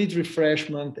it will need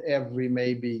refreshment every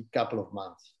maybe couple of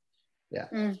months. Yeah.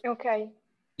 Okay.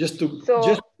 Just to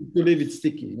leave it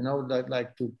sticky,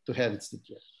 like to have it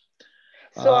sticky.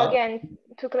 So again,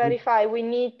 to clarify, we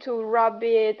need to rub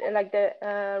it, like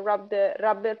rub the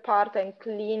rubber part and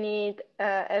clean it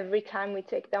every time we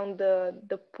take down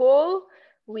the pole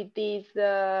with this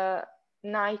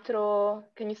nitro.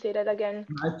 Can you say that again?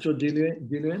 Nitro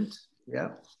diluent. Yeah.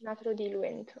 Nitro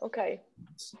diluent. Okay.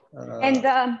 And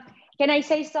Can I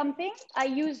say something? I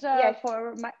use Yes.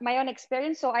 for my own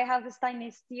experience. So I have a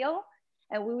stainless steel,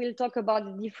 and we will talk about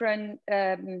the different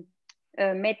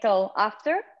metal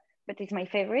after, but it's my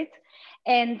favorite.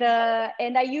 And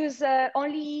I use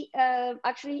only,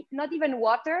 actually not even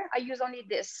water. I use only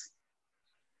this.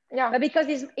 Yeah. But because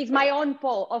it's my own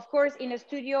pole. Of course, in a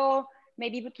studio,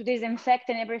 maybe to disinfect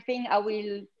and everything, I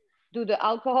will do the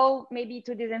alcohol, maybe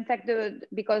to disinfect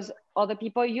because other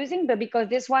people are using, but because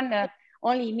this one,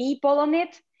 only me pole on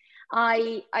it,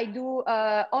 I do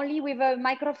only with a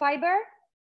microfiber,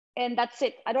 and that's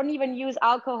it. I don't even use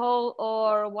alcohol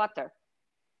or water.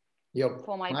 Yep.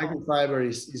 For my microfiber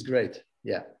is great.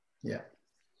 Yeah, yeah.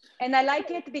 And I like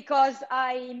it because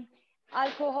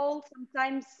alcohol,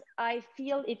 sometimes I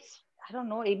feel I don't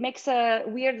know, it makes a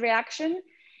weird reaction.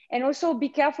 And also be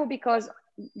careful because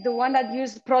the one that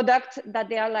use product that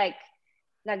they are like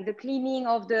the cleaning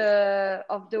of the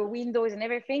windows and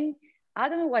everything, I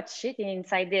don't know what's shitting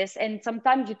inside this. And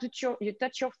sometimes you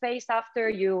touch your face after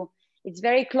it's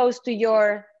very close to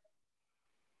your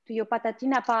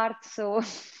patatina part. So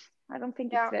I don't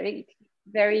think it's very,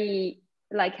 very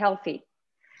like healthy.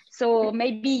 So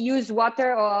maybe use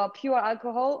water or pure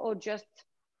alcohol, or just,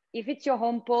 if it's your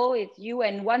home pole, it's you,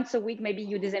 and once a week, maybe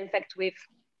you disinfect with,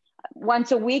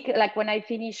 once a week, like when I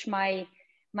finish my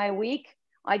week,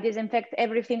 I disinfect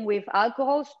everything with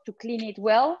alcohol to clean it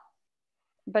well.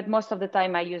 But most of the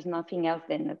time I use nothing else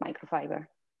than the microfiber.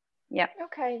 Yeah.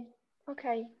 Okay.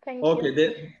 Okay. Thank you.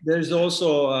 Okay. There's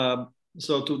also,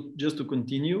 so just to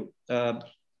continue,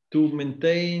 to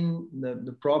maintain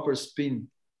the proper spin,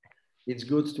 it's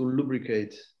good to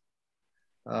lubricate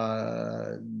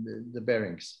the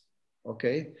bearings.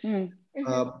 Okay.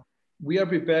 We are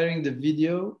preparing the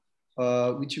video,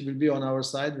 which will be on our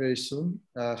site very soon,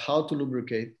 how to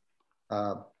lubricate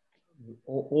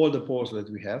all the poles that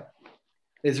we have.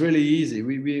 It's really easy.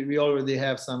 We already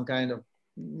have some kind of,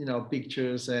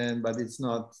 pictures, but it's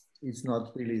not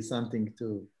really something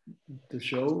to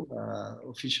show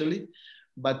officially.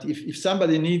 But if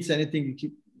somebody needs anything,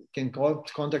 you can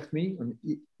contact me on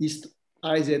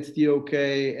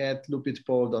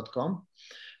iztok@lupitpole.com.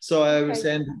 So I will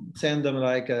send them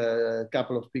like a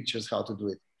couple of pictures how to do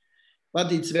it.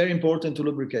 But it's very important to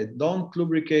lubricate. Don't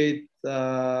lubricate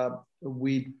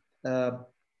with.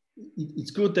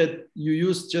 It's good that you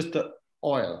use just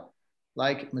oil,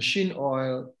 like machine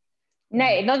oil.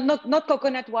 No, not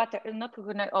coconut water, not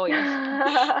coconut oil.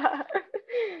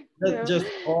 Just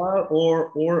oil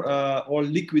or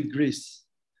liquid grease.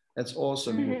 That's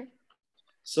also good.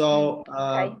 So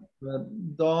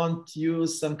don't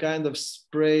use some kind of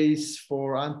sprays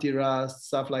for anti-rust,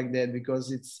 stuff like that, because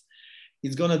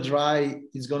it's gonna dry.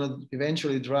 It's gonna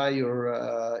eventually dry your.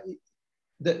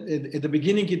 At the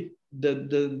beginning,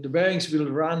 the bearings will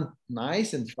run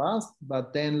nice and fast,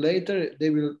 but then later they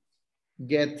will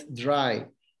get dry,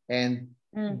 and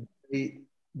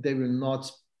they will not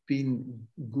spin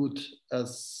good as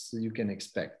you can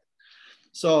expect.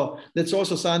 So that's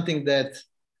also something that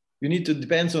you need to,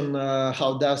 depends on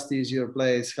how dusty is your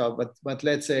place, but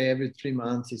let's say every 3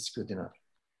 months is good enough.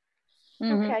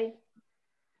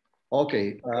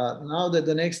 Okay. Now that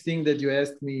the next thing that you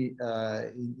asked me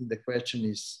in the question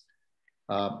is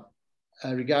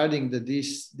regarding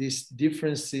these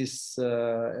differences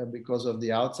because of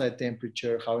the outside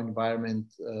temperature, how environment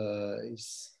is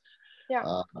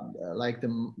like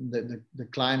the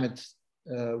climate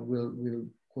will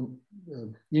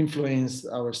influence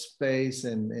our space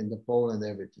and the pole and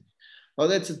everything. Well,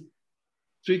 that's a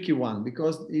tricky one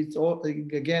because it's all,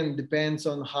 again, depends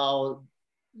on how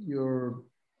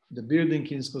the building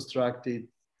is constructed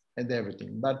and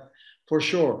everything. But for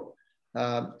sure,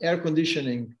 air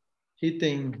conditioning,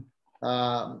 heating,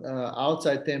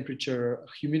 outside temperature,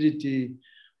 humidity,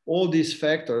 all these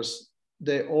factors,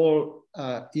 they all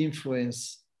influence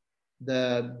the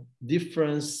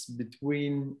difference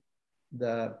between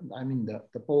the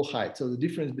pole height. So the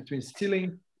difference between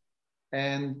ceiling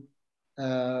and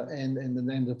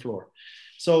the floor.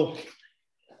 So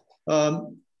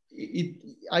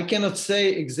I cannot say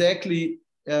exactly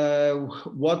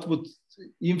what would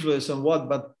influence on what,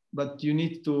 but you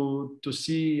need to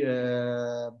see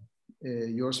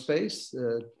your space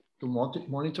to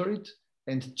monitor it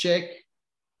and check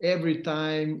every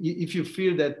time. If you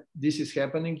feel that this is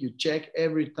happening, you check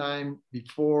every time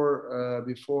before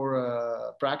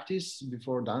practice,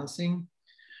 before dancing.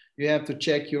 You have to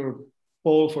check your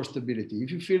pole for stability. If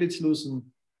you feel it's loosened,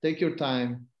 take your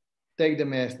time, take the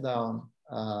mesh down,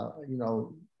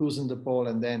 loosen the pole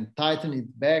and then tighten it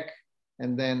back.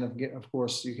 And then, of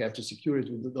course, you have to secure it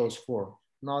with those 4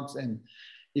 knots and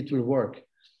it will work.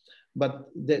 But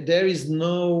there is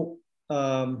no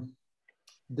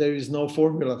there is no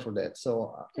formula for that.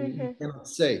 So you cannot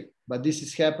say, but this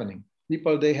is happening.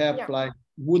 People, they have like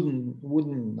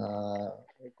wooden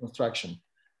construction,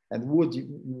 and wood,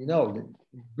 you know, it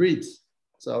breathes,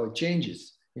 so it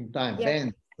changes in time.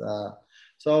 Bends.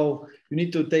 So you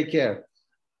need to take care.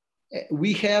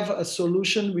 We have a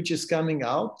solution which is coming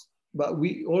out, but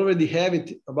we already have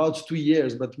it about 2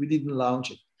 years, but we didn't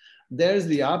launch it. There's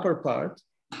the upper part,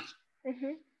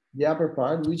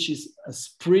 which is a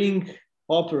spring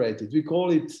operated. We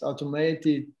call it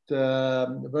automated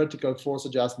vertical force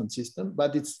adjustment system,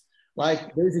 but it's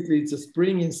like basically it's a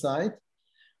spring inside,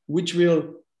 which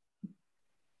will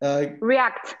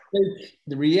react.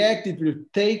 It will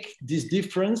take this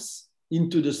difference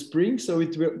into the spring, so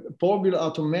it will probably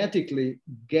automatically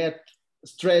get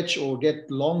stretch or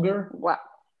get longer. Wow!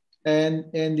 And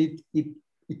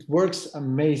it works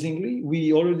amazingly.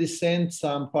 We already sent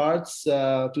some parts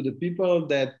to the people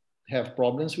that have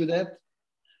problems with that.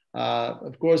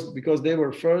 Of course, because they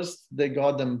were first, they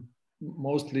got them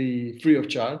mostly free of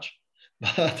charge.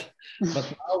 But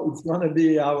now it's going to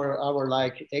be our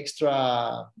like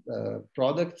extra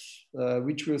product,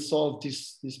 which will solve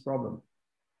this problem.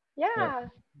 Yeah,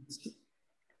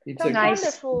 it's so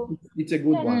wonderful. It's a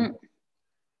good one.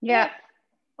 Yeah.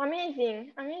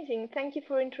 Amazing, amazing. Thank you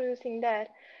for introducing that.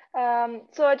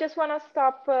 So I just want to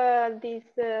stop this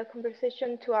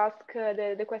conversation to ask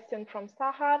the question from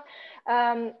Sahar.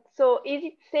 So is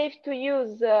it safe to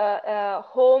use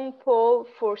home pole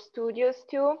for studios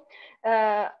too?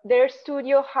 Their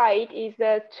studio height is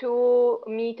 2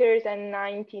 meters and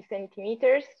 90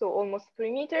 centimeters, so almost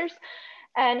 3 meters.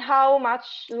 And how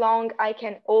much long I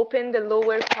can open the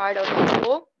lower part of the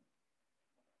pole?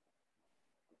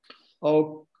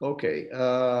 Oh, okay.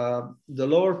 The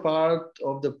lower part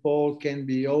of the pole can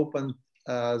be opened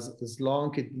as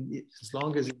long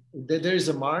as there is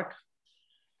a mark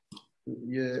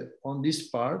on this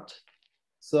part.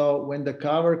 So when the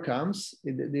cover comes,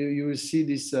 you will see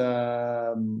this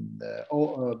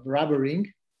rubber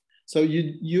ring. So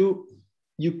you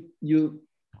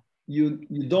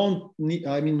don't need.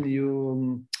 I mean,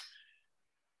 you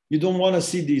don't want to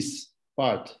see this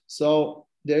part. So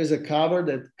there is a cover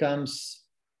that comes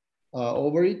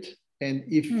over it, and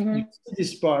if you see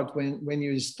this part when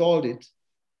you installed it,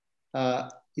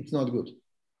 it's not good.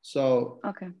 So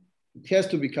it has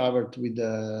to be covered with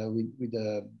a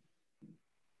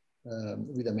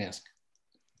mask.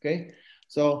 Okay,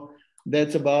 so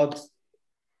that's about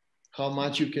how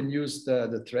much you can use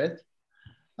the thread.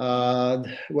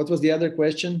 What was the other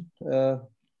question? The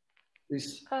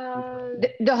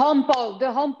home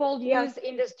pole used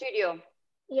in the studio.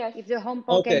 Yes. If the home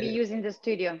pole can be used in the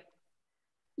studio.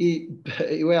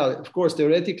 Well, of course,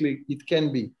 theoretically it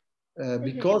can be,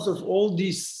 because of all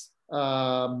these,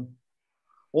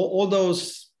 all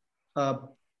those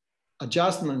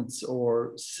adjustments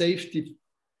or safety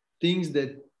things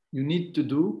that you need to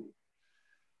do.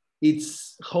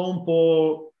 It's home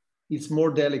pole. It's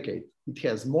more delicate. It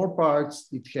has more parts.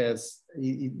 You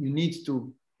need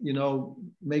to,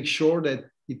 make sure that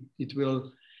it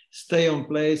will stay on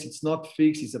place. It's not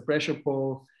fixed. It's a pressure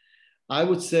pole. I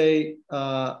would say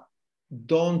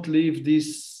don't leave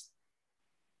this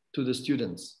to the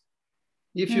students.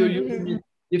 If you're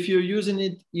using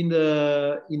it in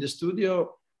the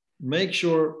studio, make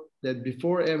sure that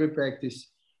before every practice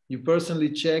you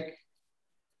personally check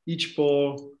each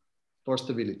pole for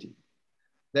stability.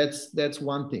 That's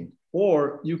one thing.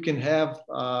 Or you can have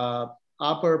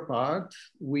upper part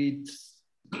with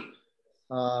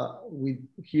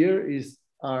here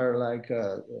are like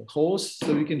holes,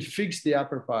 so you can fix the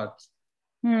upper part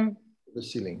of the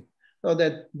ceiling. So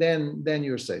that then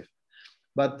you're safe.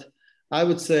 But I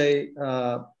would say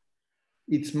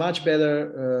it's much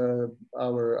better.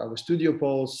 Our studio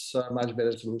poles are much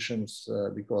better solutions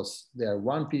because they are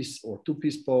 1-piece or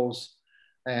 2-piece poles,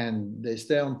 and they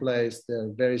stay on place. They're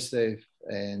very safe,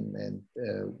 and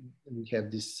we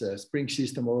have this spring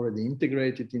system already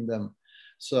integrated in them.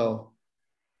 So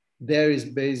there is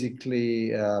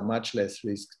basically much less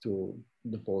risk to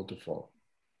the pole to fall.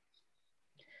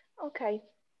 Okay,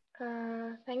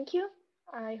 thank you.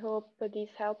 I hope this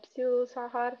helps you,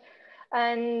 Sahar.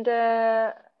 And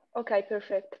okay,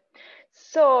 perfect.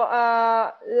 So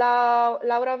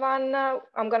Laura Vanna,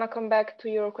 I'm gonna come back to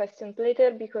your questions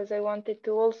later because I wanted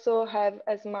to also have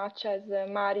as much as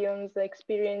Marion's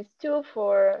experience too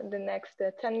for the next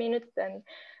 10 minutes, and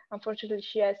unfortunately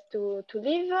she has to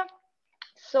leave.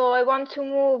 So I want to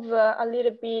move a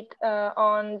little bit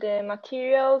on the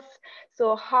materials.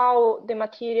 So how the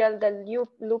material that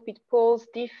Lupit poles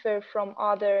differ from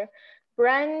other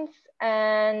brands,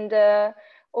 and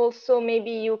Also,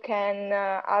 maybe you can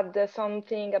add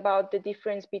something about the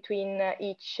difference between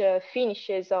each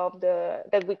finishes of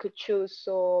that we could choose.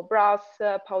 So brass,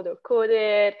 powder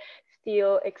coated,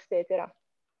 steel, etc.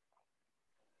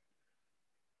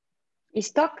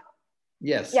 Stock?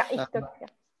 Yes. Yeah, stock.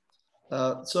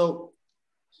 Yeah. So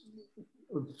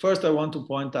first, I want to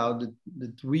point out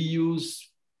that we use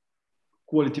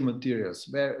quality materials.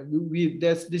 Where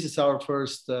this is our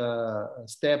first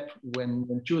step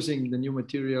when choosing the new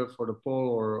material for the pole,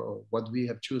 or what we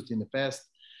have chosen in the past,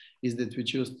 is that we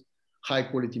choose high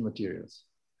quality materials.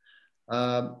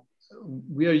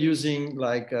 We are using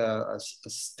like a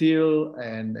steel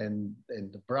and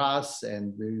the brass,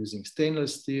 and we're using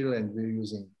stainless steel, and we're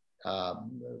using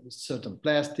certain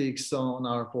plastics on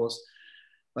our poles,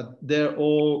 but they're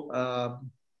all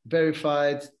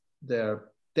verified, they're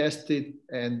tested,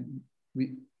 and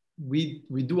we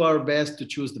do our best to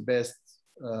choose the best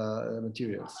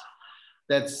materials.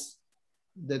 But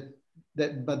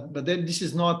then this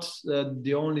is not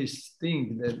the only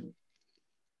thing. That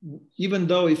even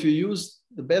though if you use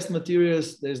the best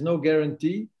materials, there's no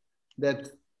guarantee that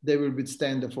they will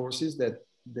withstand the forces that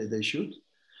they should.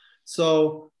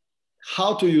 So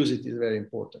how to use it is very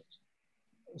important.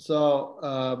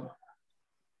 So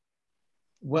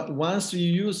once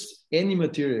you use any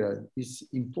material, it's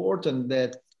important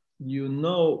that you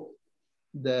know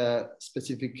the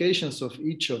specifications of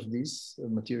each of these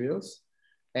materials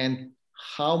and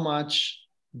how much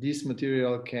this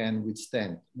material can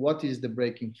withstand. What is the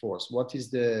breaking force? What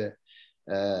is the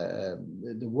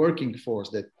working force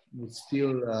that would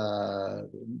still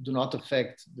do not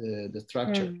affect the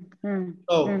structure?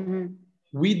 So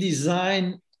we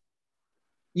design,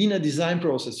 in a design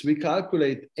process, we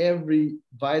calculate every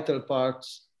vital part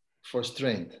for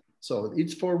strength. So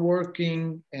it's for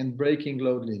working and breaking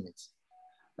load limits.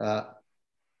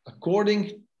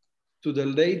 According to the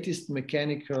latest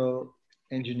mechanical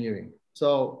engineering.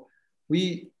 So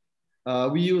we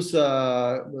use,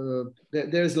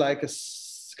 there's like a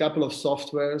couple of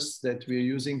softwares that we're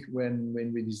using when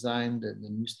we design the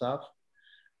new stuff.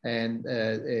 And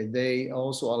they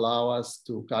also allow us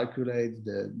to calculate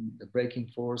the breaking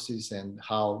forces and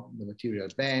how the material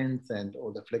bends and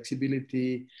all the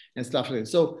flexibility and stuff like that.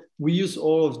 So we use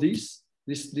all of this.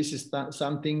 This is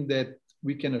something that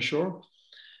we can assure.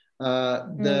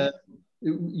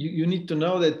 You need to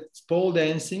know that pole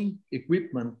dancing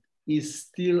equipment is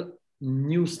still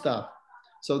new stuff.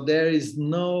 So there is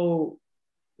no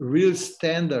real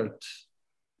standard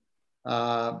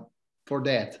for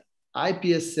that.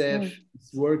 IPSF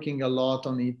is working a lot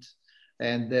on it,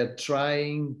 and they're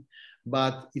trying,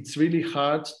 but it's really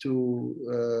hard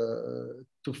to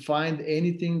find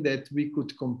anything that we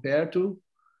could compare to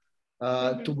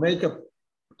make a,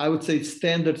 I would say,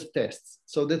 standard tests.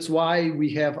 So that's why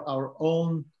we have our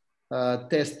own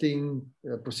testing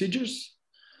procedures.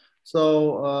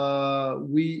 So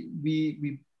we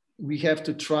have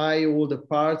to try all the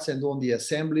parts and all the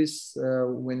assemblies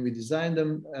when we design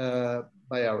them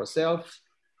by ourselves,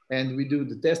 and we do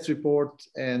the test report,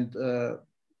 and there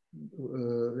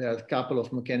are a couple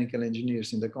of mechanical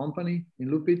engineers in the company in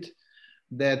Lupit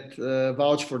that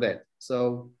vouch for that.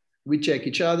 So we check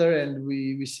each other, and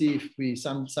we see if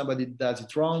somebody does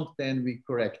it wrong, then we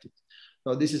correct it.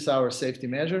 So this is our safety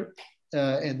measure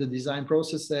and the design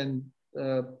process, and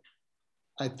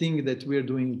I think that we're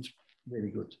doing it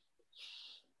very good.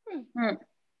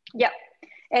 Yeah.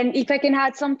 And if I can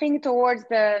add something towards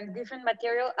the different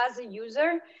material as a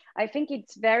user, I think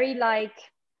it's very like,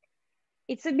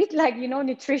 it's a bit like, you know,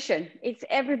 nutrition. It's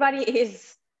everybody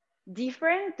is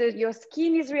different. Your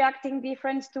skin is reacting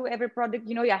different to every product.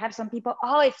 You know, you have some people,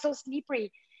 oh, it's so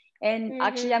slippery. And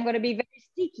actually I'm going to be very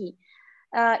sticky.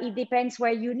 It depends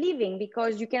where you're living,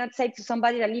 because you cannot say to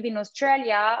somebody that lives in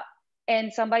Australia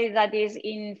and somebody that is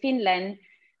in Finland,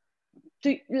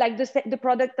 like the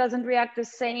product doesn't react the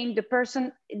same. The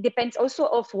person depends also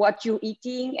of what you're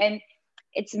eating, and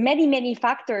it's many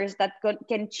factors that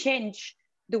can change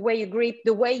the way you grip,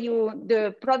 the way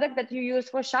the product that you use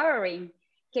for showering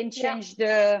can change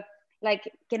can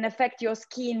affect your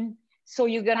skin, so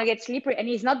you're gonna get slippery. And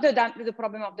it's not the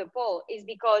problem of the pole, it's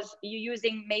because you're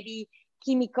using maybe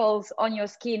chemicals on your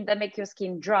skin that make your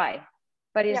skin dry,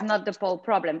 but it's not the pole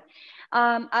problem.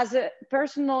 As a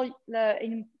personal,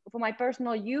 for my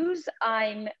personal use,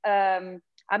 I'm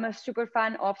a super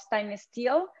fan of stainless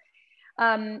steel.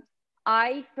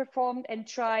 I performed and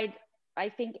tried, I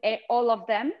think, all of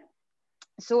them.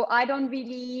 So I don't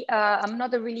really, I'm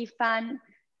not a really fan.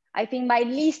 I think my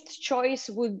least choice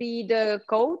would be the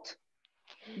coat,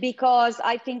 because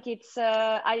I think it's,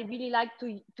 I really like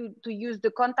to use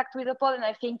the contact with the pole, and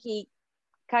I think it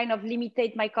kind of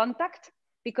limitate my contact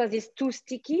because it's too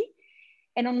sticky.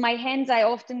 And on my hands, I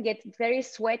often get very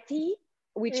sweaty,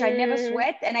 which I never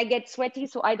sweat, and I get sweaty,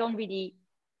 so I don't really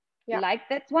like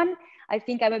that one. I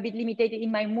think I'm a bit limited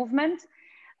in my movement.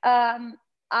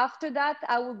 After that,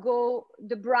 I will go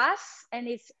the brass, and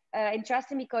it's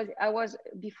interesting because I was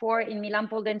before in Milan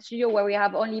Pole Dance Studio where we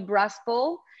have only brass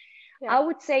pole. I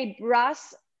would say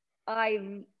brass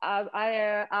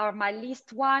are my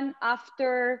least one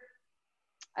after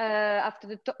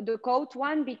the coat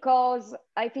one, because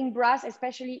I think brass,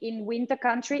 especially in winter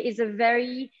country, is a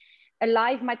very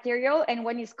alive material, and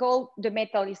when it's cold, the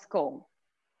metal is cold.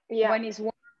 When it's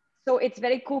warm, so it's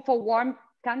very cool for warm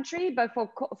country, but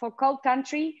for cold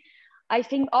country, I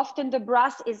think often the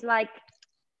brass is like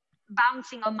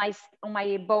bouncing on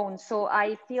my bones, so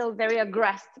I feel very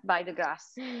aggressed by the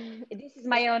grass. This is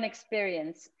my own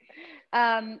experience.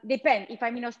 Depend. If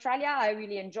I'm in Australia, I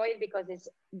really enjoy it because it's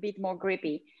a bit more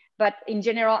grippy. But in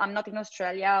general, I'm not in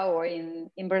Australia or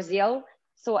in Brazil,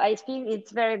 so I think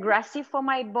it's very aggressive for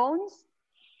my bones.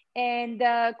 And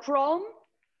chrome,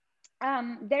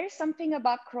 there is something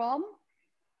about chrome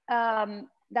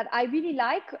that I really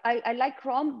like. I like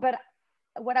chrome, but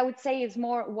what I would say is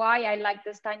more why I like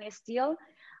the stainless steel.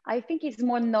 I think it's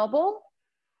more noble,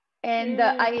 and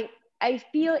I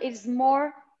feel it's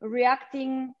more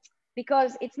reacting,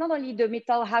 because it's not only the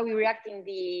metal, how we react in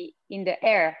the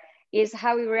air, is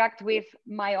how we react with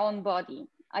my own body.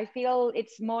 I feel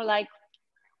it's more like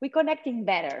we're connecting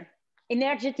better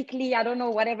energetically. I don't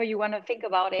know, whatever you want to think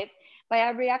about it, but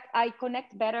I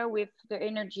connect better with the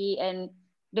energy and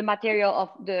the material of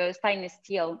the stainless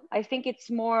steel. I think it's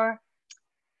more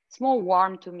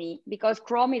warm to me, because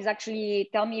chrome is actually,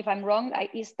 tell me if I'm wrong,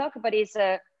 it's stuck, but it's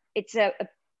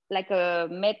like a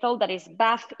metal that is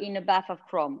bathed in a bath of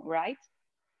chrome, right?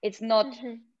 It's not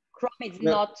chrome. It's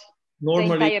not normally,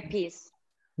 the entire piece.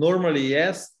 Normally,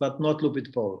 yes, but not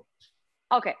Lupit pole.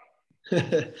 Okay.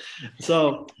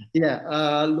 So yeah,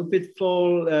 Lupit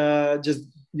pole.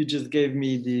 You just gave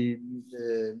me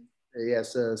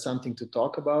something to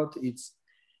talk about.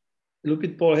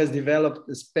 Lupit pole has developed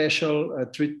a special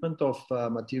treatment of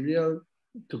material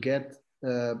to get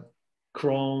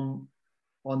chrome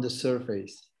on the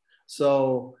surface.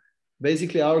 So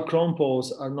basically our chrome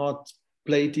poles are not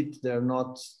plated. They're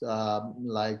not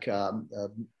like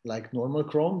normal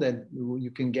chrome that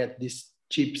you can get these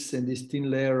chips and this thin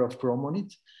layer of chrome on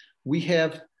it. We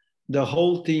have the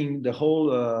whole thing, the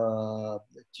whole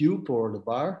tube or the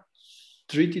bar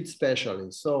treated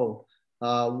specially. So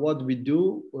what we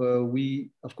do,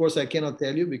 of course I cannot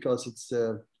tell you because it's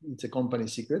a company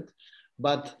secret,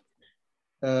 but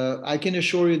I can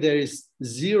assure you there is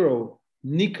zero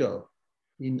nickel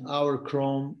in our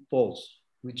chrome poles,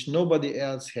 which nobody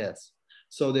else has.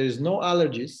 So there is no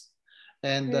allergies.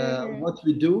 And what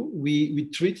we do, we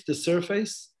treat the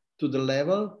surface to the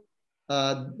level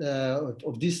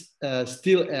of this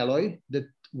steel alloy that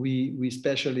we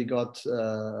specially got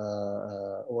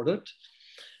ordered.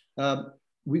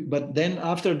 But then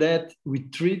after that, we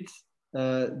treat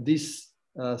this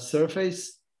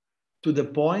surface to the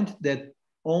point that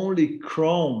only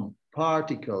chrome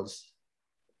particles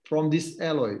from this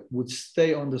alloy would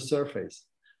stay on the surface.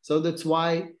 So that's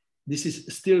why this is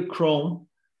still chrome,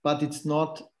 but it's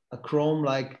not a chrome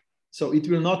like, so it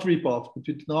will not rip off,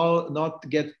 it will not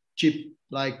get chipped,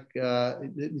 like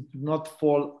it will not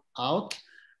fall out,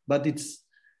 but it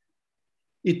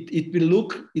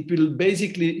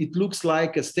looks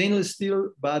like a stainless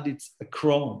steel, but it's a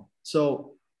chrome.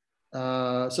 So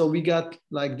we got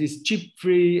like this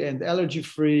chip-free and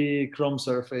allergy-free chrome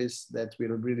surface that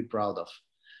we're really proud of.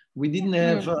 We didn't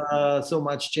have so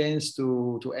much chance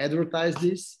to advertise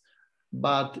this,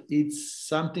 but it's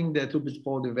something that Lupit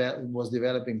Pole was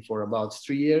developing for about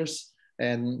 3 years.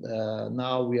 And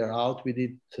now we are out with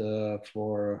it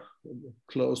for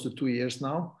close to 2 years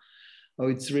now. Oh,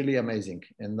 it's really amazing.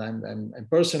 And I'm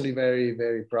personally very,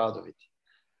 very proud of it.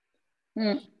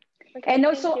 Okay, and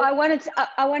also I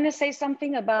want to say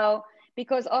something about,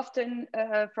 because often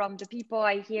from the people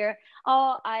I hear,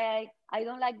 oh, I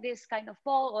don't like this kind of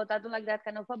pole, or I don't like that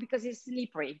kind of pole because it's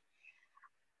slippery.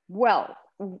 Well,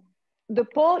 the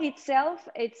pole itself,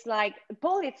 it's like,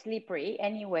 pole is slippery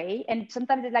anyway. And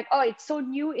sometimes it's like, oh, it's so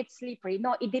new, it's slippery.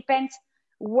 No, it depends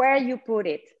where you put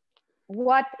it.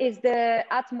 What is the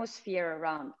atmosphere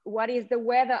around? What is the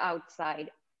weather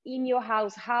outside? In your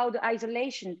house, how the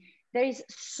isolation? There is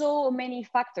so many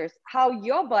factors, how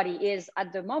your body is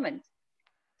at the moment.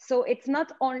 So it's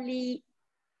not only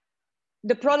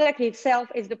the product itself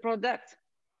is the product,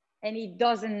 and it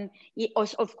doesn't,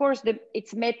 of course,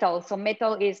 it's metal. So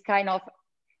metal is kind of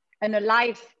an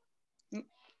alive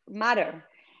matter,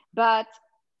 but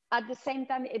at the same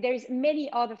time, there's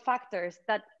many other factors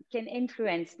that can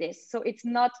influence this. So it's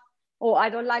not, oh, I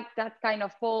don't like that kind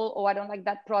of pole, or I don't like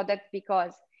that product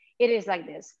because it is like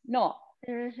this. No.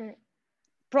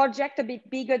 Project a bit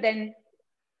bigger than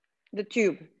the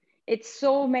tube. It's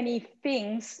so many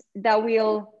things that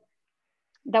will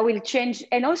change.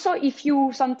 And also, if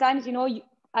you sometimes, you know,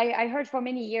 I heard for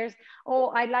many years,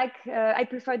 oh, I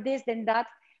prefer this than that.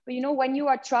 But you know, when you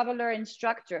are traveler,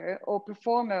 instructor, or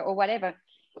performer, or whatever,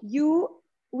 you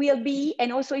will be,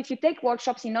 and also if you take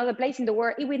workshops in other places in the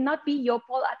world, it will not be your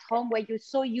pole at home where you're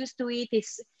so used to it.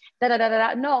 It's da da da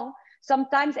da. No,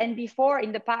 sometimes, and before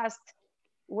in the past,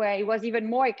 where it was even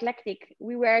more eclectic,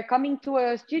 we were coming to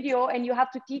a studio and you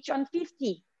have to teach on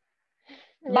 50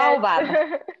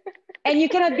 baobab. And you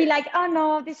cannot be like, oh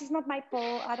no, this is not my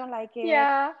pole, I don't like it.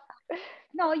 Yeah.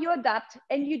 No, you adapt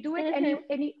and you do it,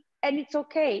 and it's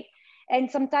okay.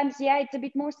 And sometimes, yeah, it's a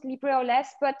bit more slippery or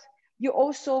less, but you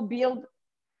also build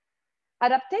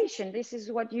adaptation. This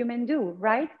is what humans do,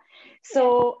 right?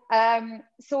 So,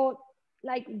 so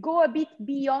like go a bit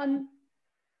beyond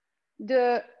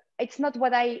the, it's not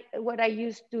what I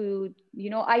used to, you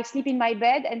know, I sleep in my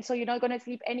bed, and so you're not going to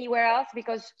sleep anywhere else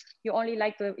because you only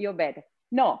like your bed.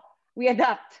 No, we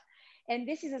adapt. And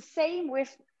this is the same with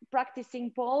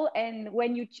practicing pole. And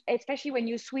when you, especially when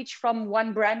you switch from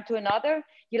one brand to another,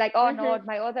 you're like, oh no,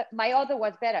 my other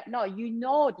was better. No, you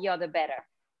know the other better.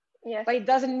 Yes. But it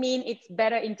doesn't mean it's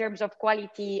better in terms of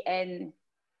quality and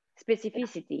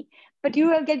specificity. But you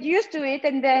will get used to it,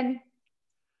 and then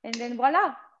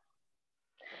voila.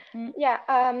 Yeah.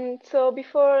 So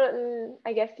before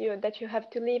I guess you have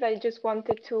to leave, I just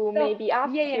wanted to maybe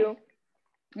ask you,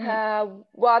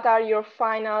 what are your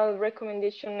final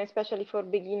recommendations, especially for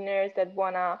beginners that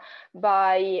wanna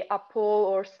buy a pole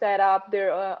or set up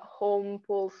their home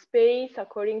pole space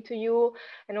according to you,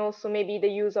 and also maybe the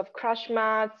use of crash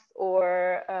mats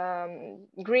or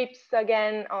grips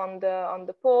again on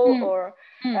the pole, or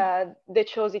the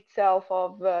choice itself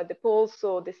of the pole,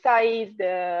 so the size,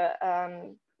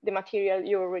 the material,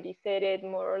 you already said it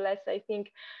more or less, I think.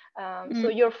 So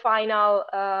your final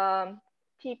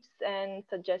tips and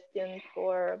suggestions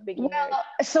for beginners? Well,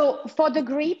 so for the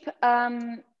grip,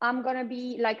 I'm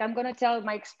gonna tell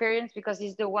my experience because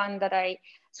it's the one that I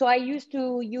used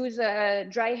to use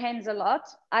dry hands a lot.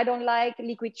 I don't like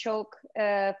liquid choke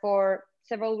for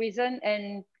several reasons,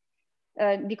 and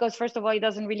because first of all, it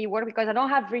doesn't really work because I don't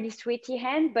have really sweaty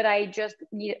hands, but I just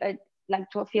need like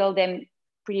to feel them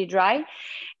pretty dry.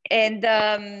 And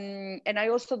I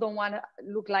also don't want to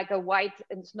look like a white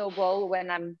and snowball when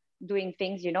I'm doing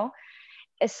things, you know.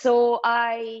 So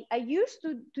I used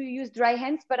to use dry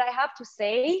hands, but I have to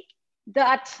say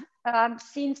that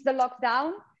since the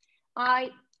lockdown,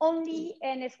 I only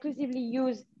and exclusively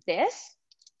use this,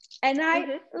 and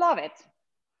I love it.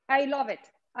 I love it.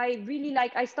 I really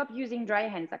like, I stopped using dry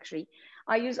hands actually.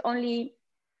 I use only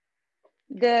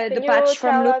the patch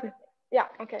from Lupit. Yeah,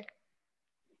 okay.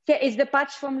 Yeah, it's the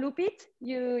patch from Lupit.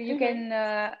 You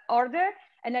can order,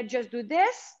 and I just do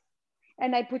this.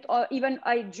 And I put,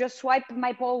 I just swipe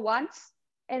my pole once,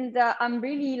 and I'm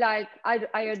really like,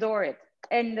 I adore it.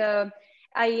 And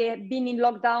I have been in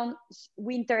lockdown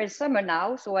winter and summer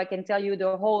now, so I can tell you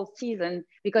the whole season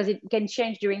because it can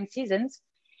change during seasons.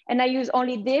 And I use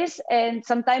only this, and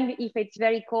sometimes if it's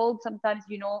very cold, sometimes,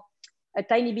 you know, a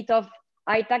tiny bit of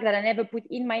eye tag that I never put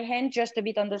in my hand, just a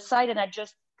bit on the side, and I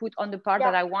just put on the part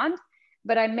that I want.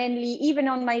 But I mainly, even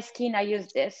on my skin, I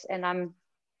use this, and I'm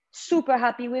super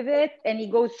happy with it. And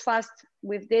it goes fast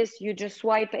with this. You just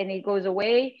swipe and it goes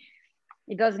away.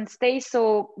 It doesn't stay.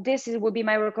 So this would be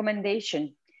my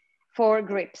recommendation for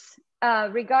grips.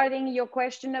 Regarding your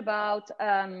question about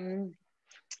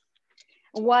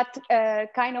what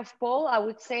kind of pole, I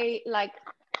would say, like,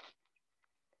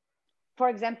 for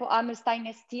example, I'm a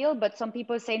stainless steel, but some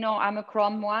people say, no, I'm a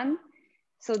chrome one.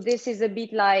 So this is a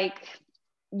bit like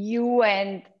you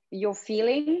and your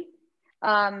feeling.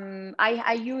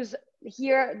 I use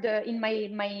here in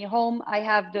my home, I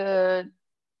have the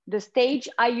stage.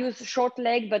 I use short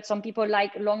leg, but some people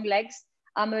like long legs.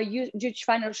 I'm a huge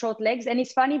fan of short legs. And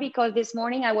it's funny because this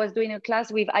morning I was doing a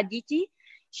class with Aditi.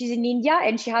 She's in India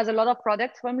and she has a lot of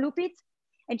products from Lupit.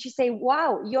 And she say,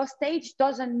 wow, your stage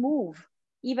doesn't move,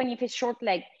 even if it's short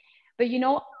leg. But you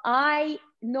know, I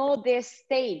know this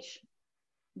stage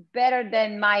better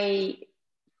than my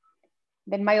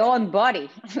own body.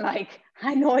 Like,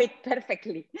 I know it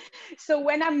perfectly. So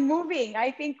when I'm moving,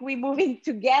 I think we're moving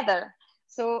together.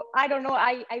 So I don't know,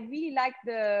 I really like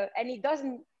and it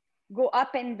doesn't go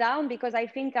up and down because I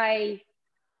think I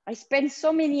spend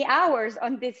so many hours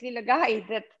on this little guy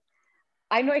that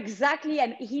I know exactly,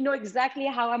 and he know exactly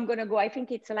how I'm gonna go. I think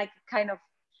it's like kind of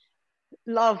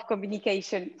love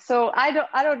communication. So I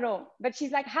don't know, but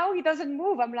she's like, how he doesn't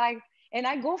move? I'm like, and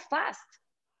I go fast,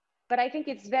 but I think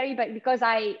it's very bad because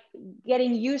I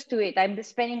getting used to it. I'm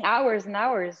spending hours and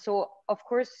hours. So of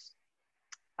course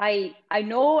I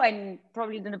know, and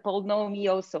probably the Nepal know me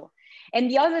also.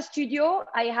 And the other studio,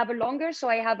 I have a longer, so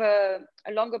I have a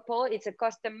longer pole. It's a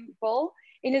custom pole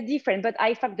in a different, but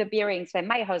I fucked the bearings by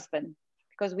my husband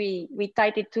because we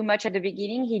tied it too much at the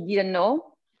beginning. He didn't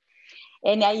know.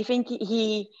 And I think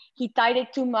he tied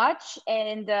it too much,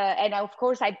 and of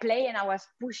course I play, and I was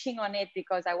pushing on it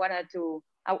because I wanted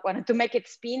to make it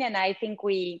spin, and I think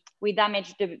we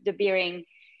damaged the bearing,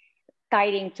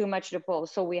 tightening too much the pole,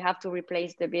 so we have to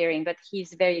replace the bearing. But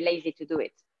he's very lazy to do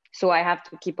it, so I have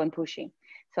to keep on pushing.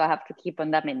 So I have to keep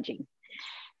on damaging.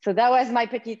 So that was my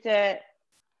petite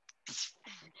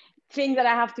thing that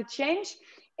I have to change.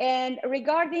 And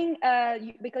regarding,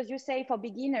 because you say for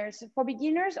beginners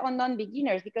or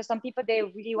non-beginners, because some people, they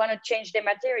really want to change their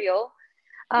material.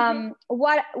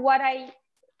 What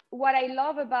I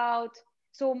love about,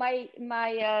 so my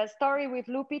story with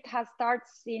Lupit has started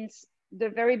since the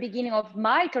very beginning of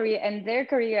my career and their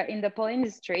career in the pole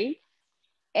industry.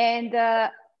 And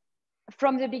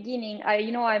from the beginning,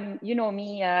 you know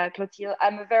me, Clotilde,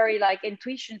 I'm a very like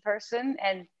intuition person,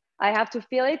 and I have to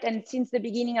feel it. And since the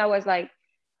beginning, I was like,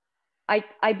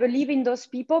 I believe in those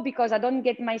people because I don't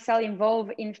get myself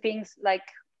involved in things like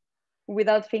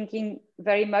without thinking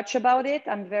very much about it.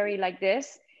 I'm very like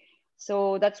this.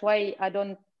 So that's why I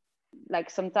don't, like,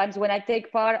 sometimes when I take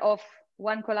part of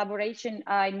one collaboration,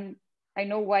 I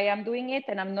know why I'm doing it,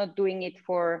 and I'm not doing it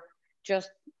for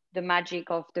just the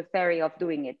magic of the fairy of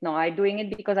doing it. No, I'm doing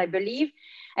it because I believe,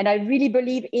 and I really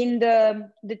believe in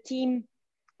the team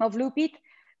of Lupit,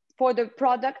 for the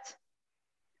product,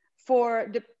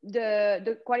 for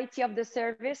the quality of the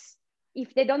service.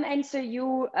 If they don't answer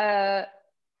you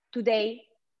today,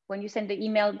 when you send the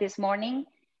email this morning,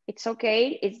 it's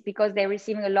okay. It's because they're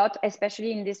receiving a lot,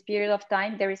 especially in this period of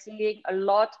time. They're receiving a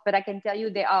lot, but I can tell you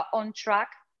they are on track,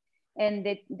 and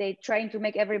they're trying to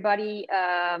make everybody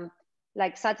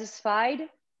like satisfied.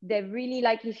 They really,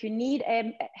 like, if you need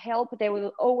help, they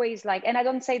will always, like, and I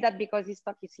don't say that because this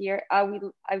talk is here.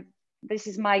 This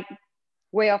is my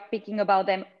way of speaking about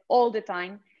them all the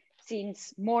time,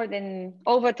 since more than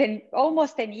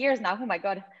almost 10 years now. Oh my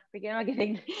God, we're not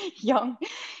getting young.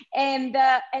 And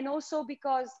also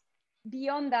because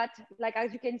beyond that, like,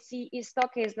 as you can see,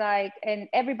 stock is like, and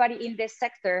everybody in this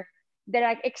sector, they're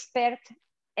like expert,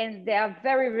 and they are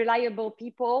very reliable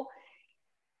people.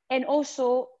 And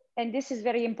also, and this is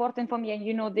very important for me, and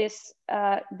you know this,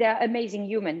 they're amazing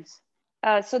humans.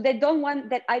 So they don't want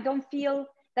that. I don't feel,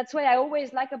 that's what I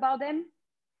always like about them.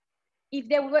 If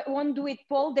they won't do it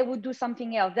pole, they would do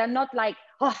something else. They're not like,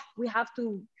 oh, we have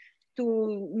to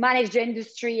manage the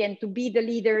industry and to be the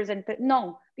leaders. And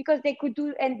no, because they could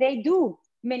do, and they do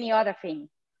many other things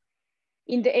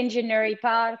in the engineering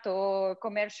part or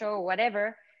commercial or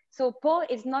whatever. So pole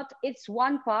is not, it's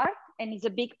one part, and it's a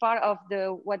big part of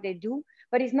what they do,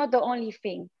 but it's not the only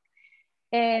thing.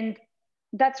 And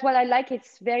that's what I like.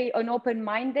 It's very an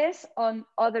open-minded on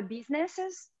other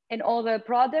businesses and other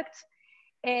products.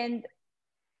 And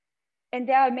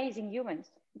they are amazing humans.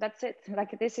 That's it.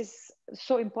 Like, this is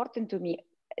so important to me.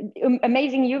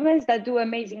 Amazing humans that do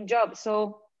amazing jobs.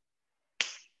 So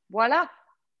voila.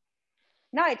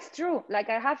 No, it's true. Like,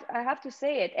 I have to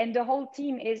say it. And the whole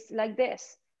team is like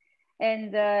this.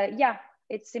 And yeah,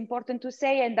 it's important to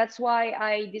say. And that's why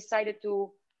I decided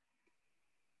to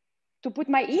put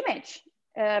my image,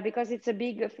 because it's a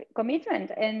big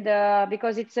commitment, and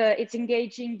because it's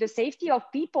engaging the safety of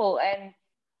people and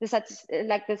the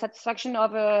satisfaction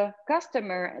of a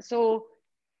customer. So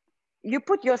you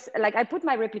put your, like, I put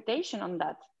my reputation on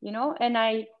that, you know, and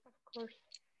I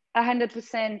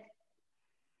 100%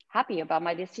 happy about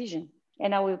my decision,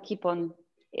 and I will keep on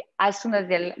as soon as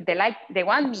they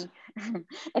want me,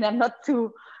 and I'm not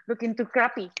looking too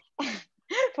crappy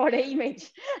for the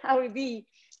image. I will be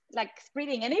like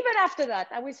spreading, and even after that,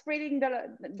 I was spreading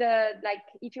the like,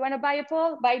 if you want to buy a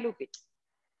pole, buy Lupit.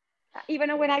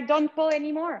 Even when I don't pole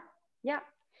anymore. Yeah.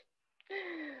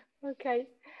 Okay.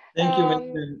 Thank you,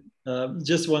 Marion.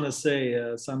 Just want to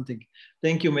say something.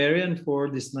 Thank you, Marion, for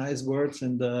these nice words.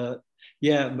 And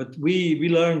yeah, but we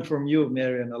learned from you,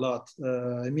 Marion, a lot.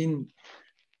 I mean,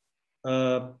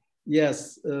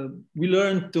 yes, we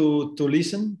learned to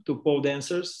listen to pole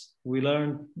dancers. We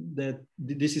learned that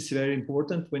this is very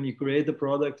important. When you create a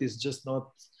product, it's just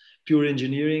not pure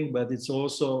engineering, but it's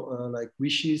also like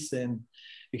wishes and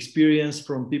experience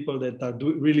from people that are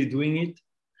really doing it.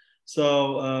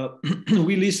 So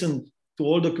we listen to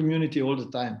all the community all the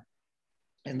time.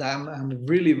 And I'm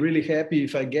really, really happy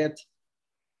if I get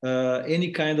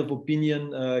any kind of opinion,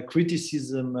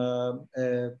 criticism.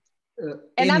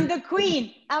 And I'm the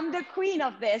queen. I'm the queen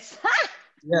of this.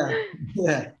 Yeah,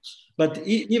 yeah. But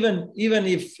even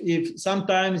if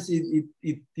sometimes it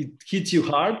hits you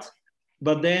hard,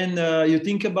 but then you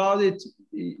think about it,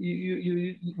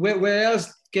 where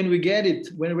else can we get it?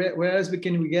 Where else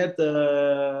can we get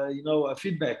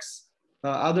feedbacks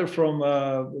other from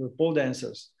pole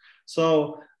dancers?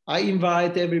 So I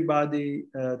invite everybody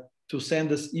to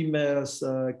send us emails,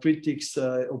 critics,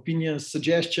 opinions,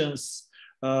 suggestions.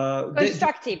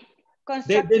 Constructive.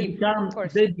 They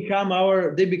become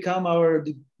our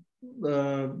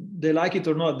they like it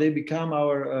or not, they become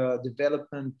our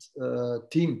development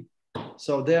team.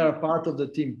 So they are part of the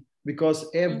team, because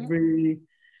every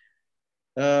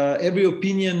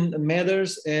opinion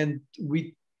matters, and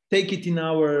we take it in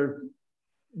our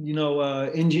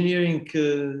engineering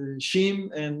shim,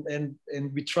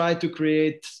 and we try to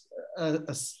create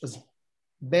a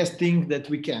best thing that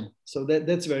we can. So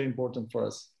that's very important for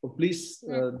us. So please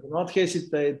do not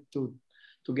hesitate to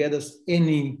get us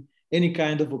any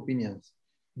kind of opinions,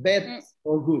 bad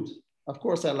or good. Of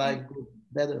course, I like good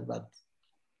better, but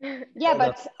yeah,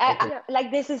 but like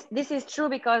this is true,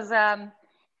 because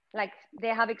like they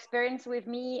have experience with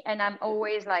me, and I'm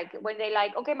always like, when they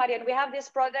like, okay, Marion, we have this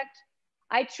product,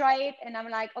 I try it, and I'm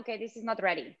like, okay, this is not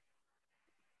ready.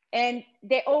 And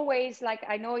they always like,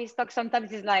 I know his talk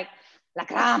sometimes is like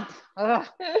Crampe,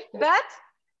 but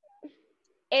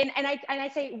and I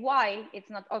say, why it's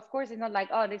not, of course it's not like,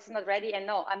 oh, this is not ready, and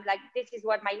no, I'm like, this is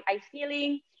what I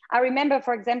feeling. I remember,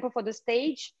 for example, for the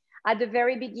stage at the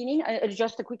very beginning,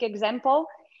 just a quick example,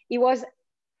 it was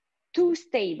too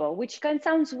stable, which can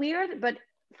sound weird, but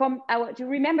from to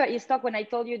remember his talk when I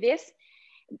told you this,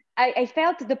 I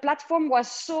felt the platform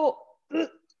was so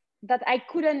that I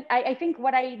couldn't, I think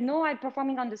what I know I'm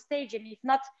performing on the stage, and it's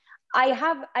not,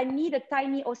 I need a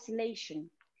tiny oscillation.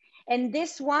 And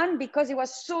this one, because it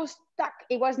was so stuck,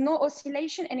 it was no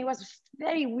oscillation, and it was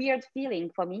very weird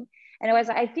feeling for me. And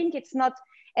I think it's not,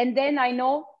 and then I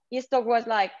know his talk was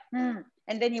like, and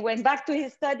then he went back to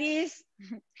his studies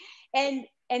and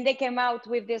they came out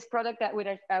with this product that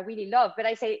I really love. But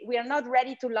I say, we are not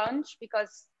ready to launch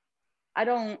because I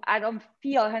don't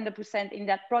feel 100% in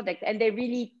that product. And they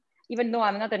really, even though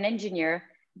I'm not an engineer,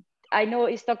 I know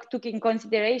his talk took in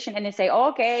consideration, and they say,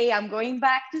 okay, I'm going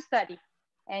back to study.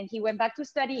 And he went back to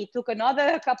study. It took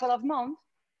another couple of months.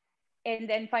 And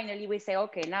then finally we say,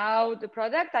 okay, now the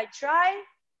product I try,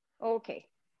 okay.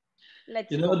 Let's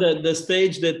go. The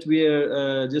stage that we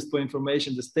are, just for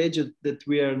information, the stage that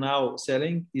we are now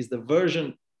selling is the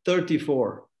version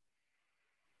 34.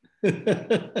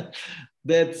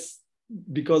 That's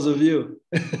because of you.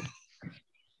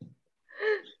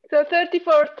 So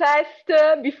 34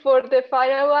 tests before the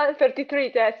final one,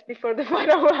 33 tests before the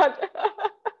final one.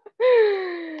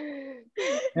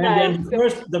 And nice.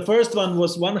 Then the first one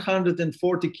was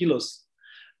 140 kilos.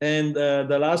 And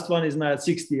the last one is now at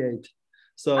 68.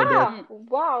 So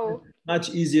wow, much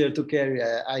easier to carry,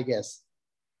 I guess.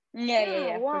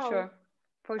 Yeah, wow.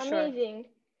 For sure.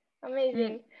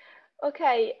 Amazing.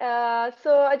 Okay,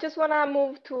 so I just want to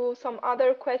move to some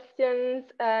other questions.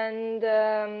 And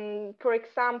for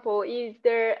example, is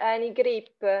there any grip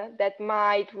that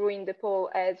might ruin the pole?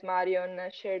 As Marion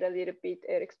shared a little bit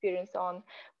her experience on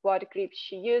what grip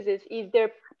she uses. Is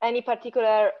there any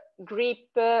particular grip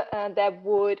that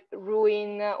would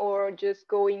ruin or just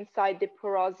go inside the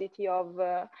porosity of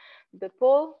the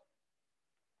pole?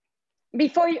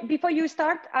 Before you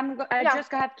start, I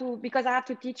just have to, because I have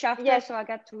to teach after, so I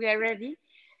got to get ready.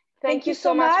 Thank you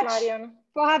so much, Marion,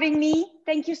 for having me.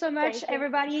 Thank you so much,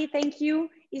 everybody. Thank you.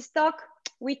 It's talk,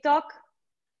 we talk,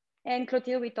 and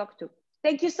Clotilde, we talk too.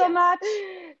 Thank you so much.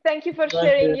 Thank you for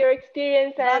sharing your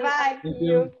experience. And bye. Thank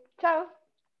you. Ciao.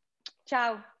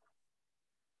 Ciao.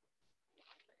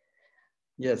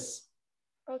 Yes.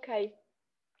 Okay.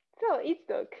 So it's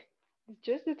talk. It's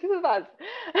just the two of us.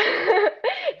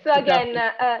 So again,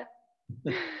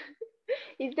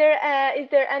 is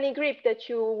there any grip that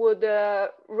you would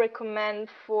recommend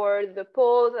for the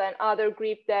poles, and other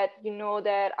grip that you know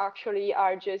that actually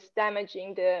are just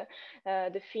damaging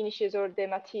the finishes or the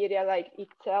material like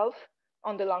itself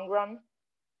on the long run?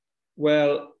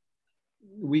 Well,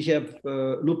 we have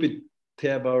Lupit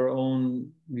have our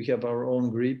own. We have our own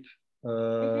grip,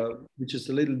 which is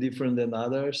a little different than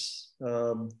others.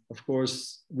 Of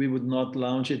course, we would not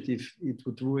launch it if it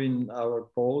would ruin our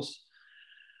poles.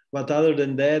 But other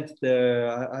than that,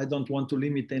 I don't want to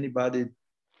limit anybody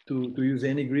to use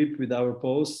any grip with our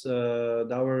poles.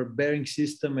 Our bearing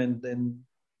system and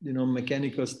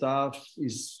mechanical stuff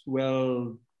is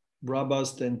well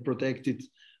robust and protected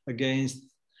against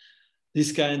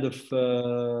this kind of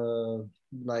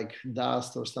like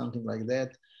dust or something like that.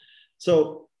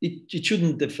 So it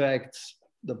shouldn't affect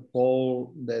the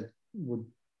pole that would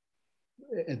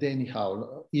at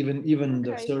anyhow, even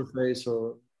the surface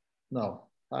or no.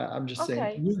 I'm just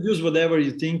saying use whatever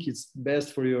you think is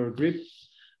best for your grip.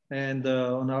 And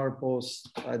on our poles,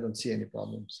 I don't see any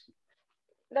problems.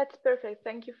 That's perfect.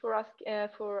 Thank you for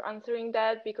answering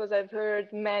that, because I've heard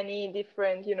many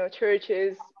different,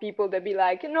 churches, people that be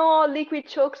like, no, liquid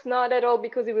chokes, not at all,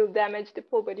 because it will damage the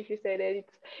pole. But if you say that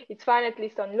it's fine, at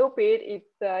least on Lupit,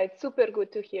 it's super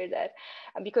good to hear that,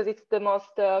 because it's the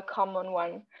most common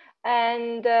one.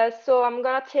 And so I'm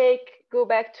gonna go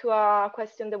back to a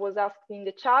question that was asked in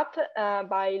the chat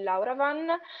by Laura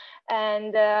Van.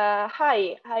 And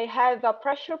hi, I have a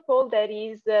pressure pole that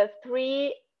is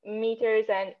 3 meters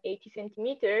and 80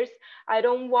 centimeters. I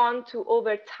don't want to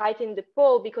over tighten the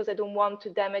pole because I don't want to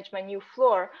damage my new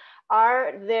floor.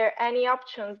 Are there any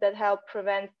options that help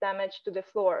prevent damage to the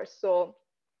floor? So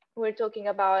we're talking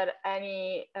about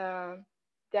any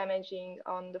damaging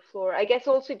on the floor. I guess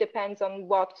also it depends on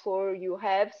what floor you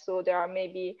have. So there are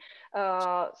maybe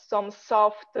some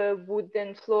soft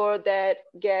wooden floor that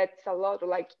gets a lot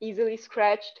like easily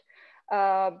scratched.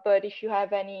 But if you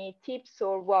have any tips,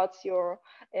 or what's your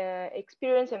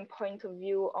experience and point of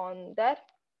view on that?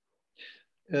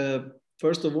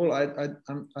 First of all,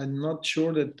 I'm not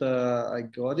sure that I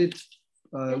got it.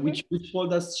 Which pole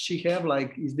does she have?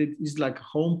 Like, is like a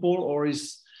home pole, or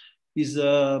is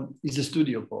a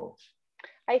studio pole?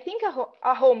 I think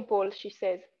a home pole, she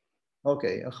says.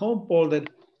 Okay, a home pole that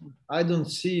I don't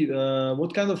see.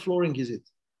 What kind of flooring is it?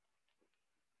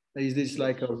 Is this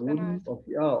like a wooden?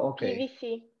 Oh, okay.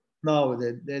 PVC. No,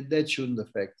 that shouldn't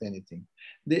affect anything.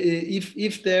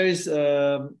 If there is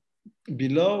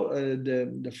below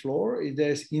the floor, if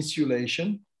there's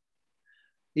insulation,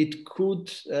 it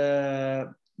could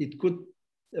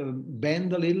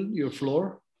bend a little your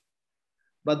floor,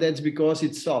 but that's because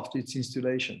it's soft. It's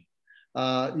insulation.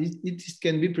 It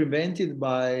can be prevented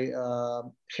by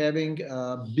having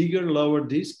a bigger lower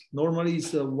disc. Normally,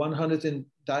 it's 100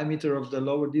 diameter of the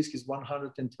lower disc is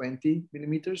 120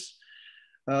 millimeters.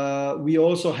 We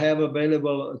also have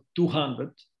available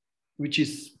 200, which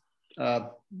is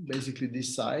basically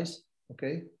this size.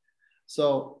 Okay,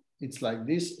 so it's like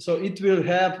this. So it will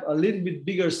have a little bit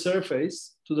bigger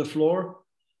surface to the floor,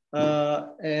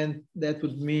 and that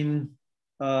would mean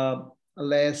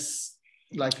less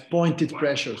like pointed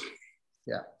pressures.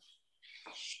 Yeah.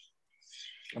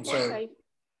 I'm sorry. Okay.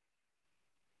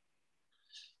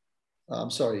 I'm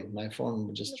sorry, my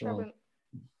phone just wrong.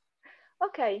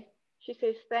 Okay, she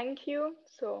says thank you.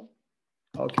 So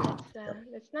okay,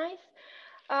 that's nice.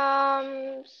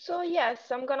 So yes,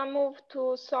 I'm gonna move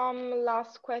to some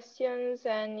last questions,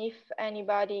 and if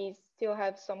anybody still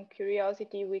have some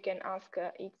curiosity, we can ask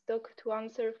Itztok to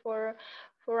answer for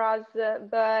us.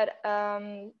 But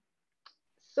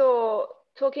so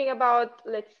talking about,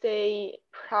 let's say,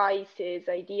 prices,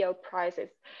 ideal prices,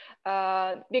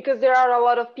 because there are a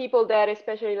lot of people that,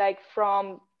 especially like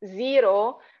from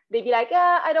zero, they'd be like,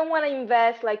 I don't want to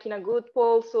invest like in a good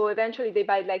pole, so eventually they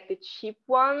buy like the cheap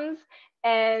ones,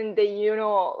 and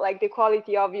like the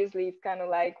quality obviously is kind of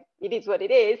like, it is what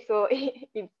it is, so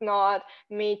it's not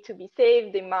made to be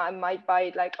saved. They might buy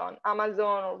it like on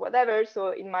Amazon or whatever, so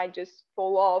it might just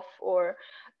fall off. Or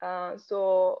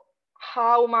so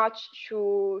how much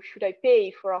should I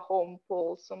pay for a home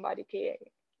pole? Somebody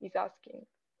is asking.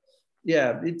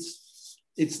 Yeah,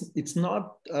 it's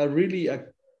not really a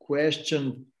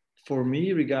question for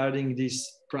me regarding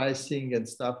this pricing and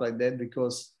stuff like that,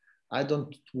 because I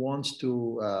don't want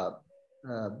to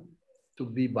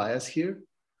be biased here.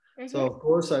 So of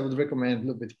course I would recommend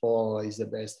Lupit pole is the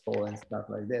best pole and stuff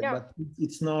like that. Yeah. But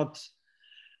it's not.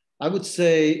 I would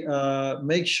say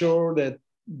make sure that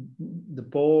the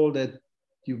pole that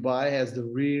you buy has the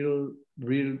real,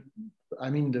 I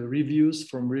mean, the reviews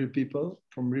from real people,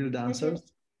 from real dancers,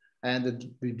 and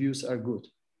the reviews are good.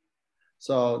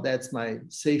 So that's my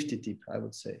safety tip, I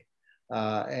would say.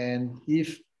 And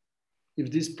if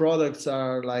these products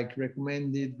are like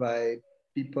recommended by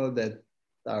people that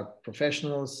are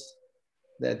professionals,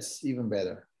 that's even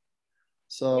better.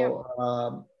 So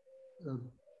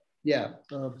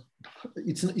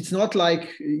it's not like,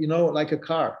 like a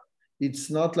car. It's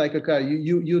not like a car.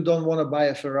 You don't want to buy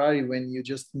a Ferrari when you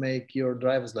just make your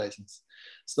driver's license.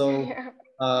 So,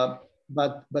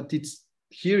 but it's,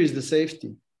 here is the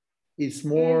safety. It's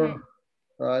more,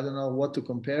 I don't know what to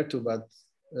compare to, but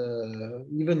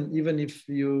even if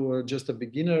you are just a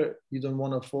beginner, you don't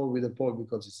want to fall with a pole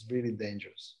because it's really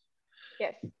dangerous.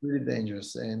 Yes. It's really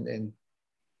dangerous, and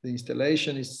the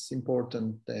installation is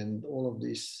important and all of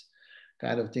these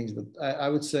kind of things. But I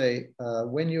would say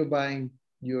when you're buying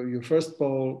your first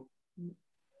pole,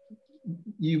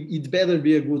 it better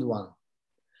be a good one.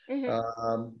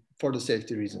 For the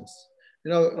safety reasons.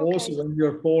 You know, also when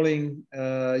you're polling,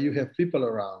 you have people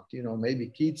around, you know, maybe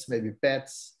kids, maybe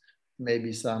pets,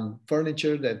 maybe some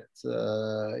furniture that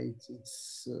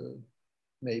it's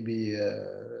maybe,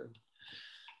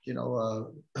 you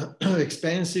know,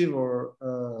 expensive, or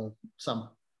some,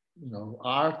 you know,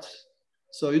 art.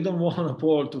 So you don't want a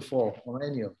pole to fall on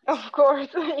any of this. Of course,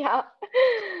 yeah,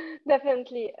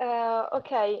 definitely.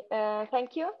 Okay,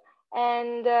 thank you.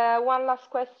 And one last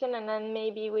question, and then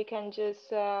maybe we can just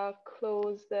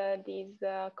close this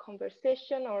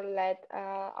conversation, or let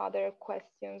other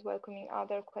questions, welcoming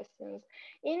other questions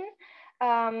in.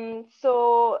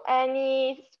 So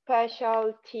any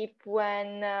special tip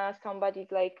when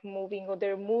somebody's like moving, or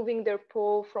they're moving their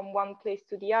pole from one place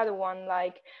to the other one,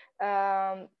 like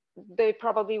they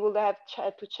probably will have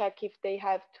to check if they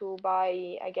have to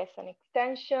buy, I guess, an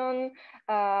extension,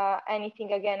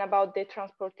 anything again about the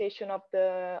transportation of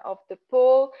the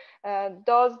pole.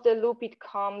 Does the Lupit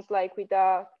comes like with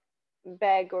a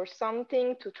bag or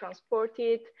something to transport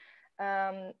it?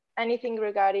 Anything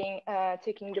regarding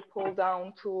taking the pole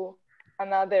down to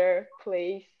another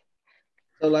place?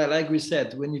 So like we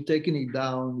said, when you're taking it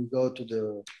down, you go to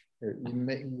the,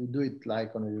 you do it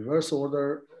like on a reverse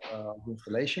order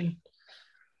installation.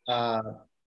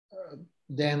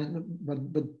 Then, but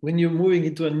when you're moving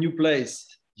into a new place,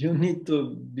 you need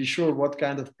to be sure what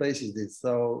kind of place is this.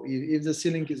 So if the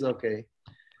ceiling is okay,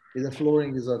 if the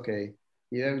flooring is okay,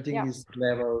 if everything is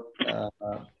level,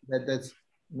 that's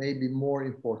maybe more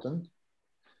important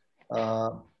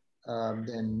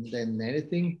than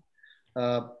anything.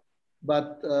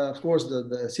 But of course,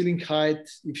 the ceiling height,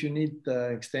 if you need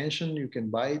extension, you can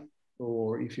buy it,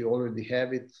 or if you already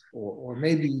have it, or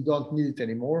maybe you don't need it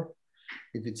anymore,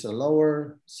 if it's a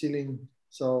lower ceiling.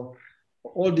 So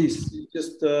all this, you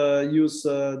just use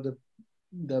the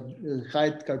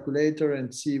height calculator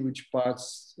and see which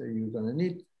parts you're gonna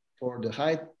need for the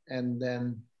height, and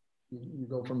then you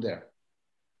go from there.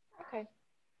 Okay.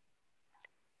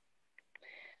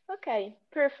 Okay,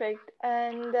 perfect.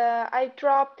 And I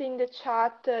dropped in the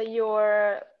chat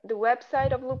the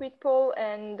website of Lupit Pole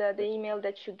and the email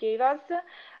that you gave us.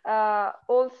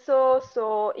 Also,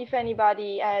 so if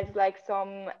anybody has like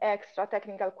some extra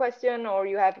technical question, or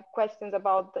you have questions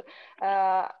about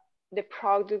the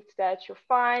products that you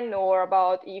find, or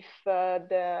about if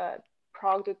the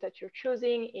product that you're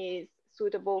choosing is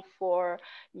suitable for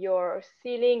your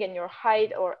ceiling and your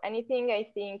height or anything, I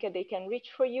think they can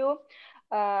reach for you.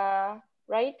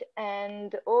 Right?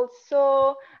 And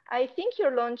also, I think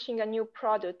you're launching a new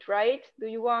product, right? Do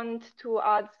you want to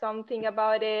add something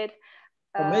about it?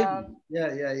 Maybe.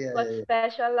 Yeah. What's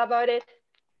special about it?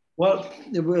 Well,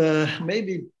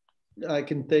 maybe I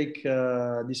can take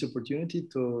this opportunity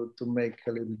to make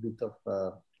a little bit of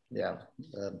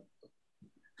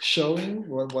showing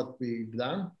what we've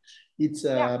done. It's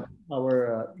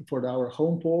for our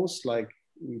home poles, like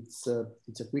it's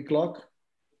a quick lock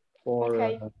for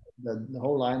the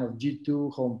whole line of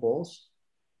G2 home poles,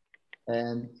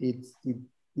 and it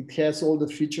has all the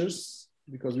features,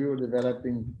 because we were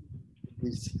developing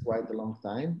this quite a long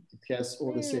time. It has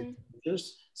all the same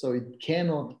features, so it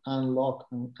cannot unlock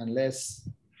unless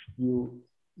you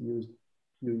use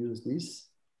this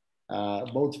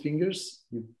both fingers.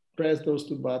 You press those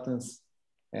two buttons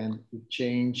and you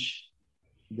change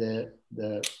and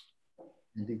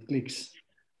it clicks.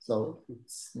 So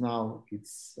it's on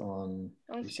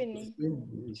spinning.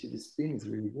 You see the spin is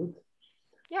really good.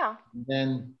 Yeah.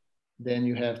 Then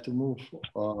you have to move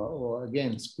or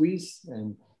again squeeze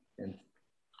and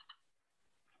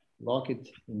lock it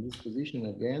in this position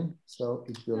again, so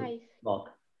it will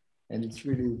lock, and it's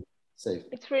really safe.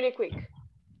 It's really quick.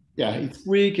 Yeah, it's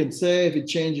quick and safe. It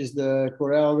changes the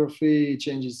choreography. It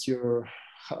changes your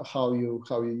how you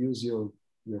use your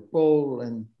pole,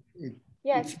 and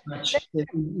it's much.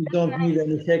 You don't need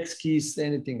any hex keys,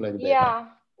 anything like that.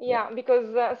 Yeah,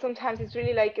 because sometimes it's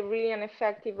really like really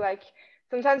ineffective. Like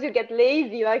sometimes you get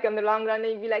lazy, like on the long run,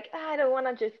 and you be like, I don't want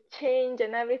to just change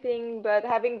and everything. But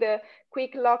having the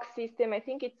quick lock system, I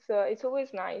think it's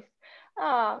always nice.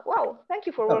 Wow, thank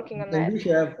you for working on that.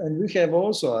 We have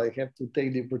also, I have to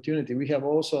take the opportunity, we have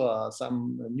also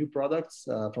some new products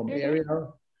from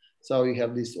Ariel. So you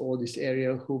have all these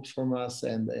Ariel hoops from us,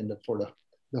 and for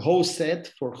the whole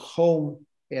set for home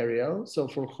Ariel. So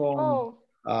for home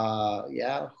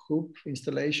yeah, hoop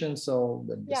installation. So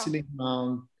the ceiling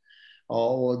mount,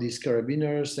 all these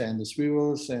carabiners and the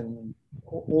swivels and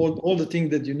all the things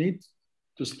that you need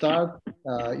to start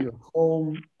your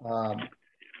home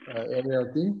area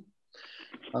thing.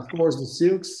 Of course, the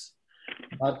silks,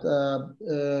 but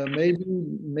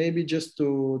maybe just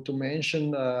to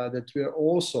mention that we are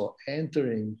also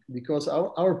entering, because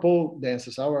our pole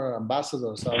dancers, our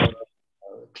ambassadors, our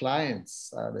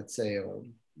clients, let's say,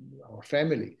 our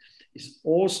family is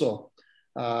also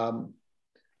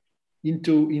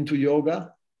into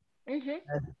yoga. Mm-hmm.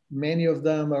 And many of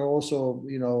them are also,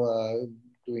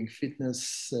 doing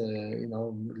fitness,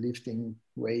 lifting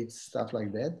weights, stuff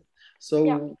like that.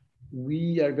 So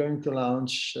we are going to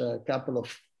launch a couple of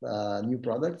new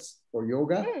products for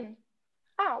yoga.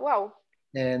 Ah, wow.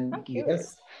 And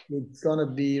yes, it's gonna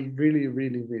be really,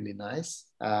 really, really nice.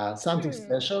 Something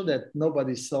special that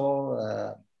nobody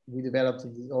saw. We developed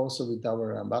it also with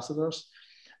our ambassadors,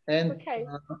 and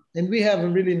we have a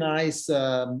really nice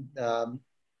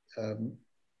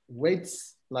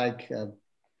weights, like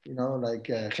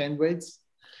hand weights.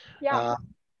 Yeah.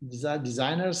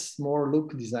 Designers, more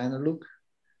designer look.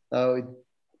 So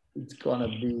it's gonna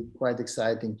be quite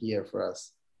exciting here for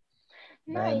us.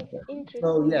 Nice, interesting.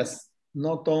 So yes,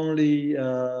 not only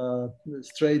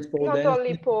straight pole dancing, not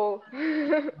only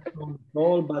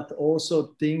pole, but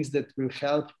also things that will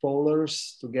help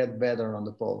polers to get better on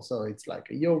the pole. So it's like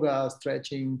a yoga,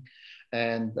 stretching,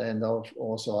 and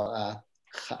also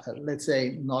let's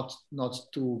say not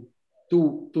too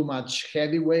much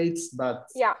heavy weights, but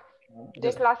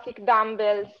the classic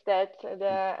dumbbells that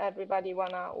everybody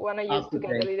wanna use to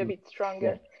get a little bit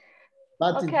stronger.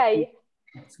 But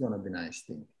it's gonna be a nice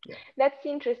thing. Yeah. That's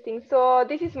interesting. So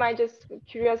this is my just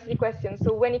curiosity question.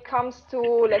 So when it comes to,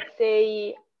 let's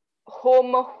say,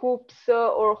 home hoops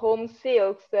or home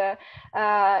silks,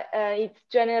 it's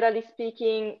generally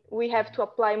speaking, we have to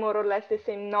apply more or less the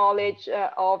same knowledge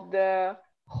of the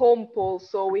home pole.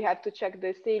 So we have to check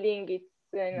the ceiling,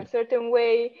 it's in a certain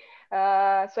way.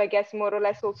 So I guess more or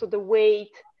less also the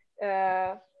weight,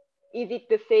 is it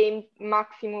the same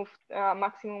maximum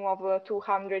of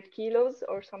 200 kilos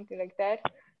or something like that?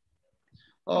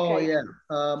 Oh, yeah.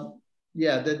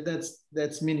 Yeah,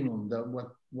 that's minimum,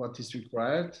 what is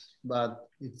required, but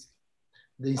it's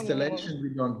the installation we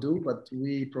don't do, but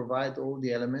we provide all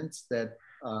the elements that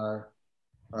are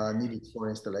needed for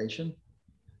installation.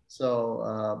 So,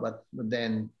 but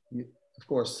then, of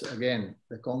course, again,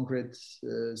 the concrete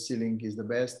ceiling is the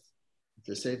best, it's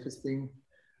the safest thing,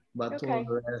 but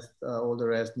all the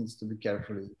rest needs to be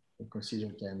carefully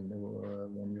considered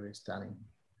when you're installing.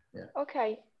 Yeah.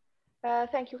 Okay.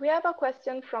 Thank you. We have a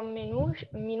question from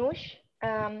Minush.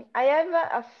 I have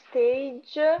a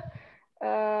stage.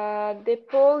 The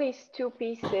pole is 2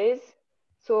 pieces.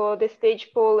 So the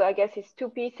stage pole, I guess, is 2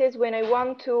 pieces. When I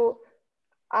want to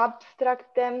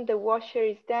abstract them, the washer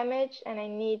is damaged and I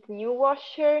need new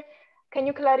washer. Can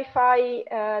you clarify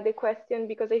the question?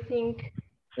 Because I think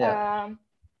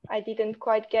I didn't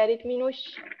quite get it,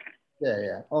 Minush.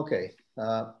 Yeah. Okay.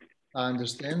 I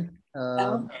understand.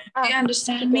 Do you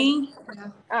understand me?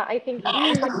 I think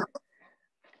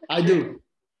I do.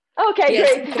 Okay,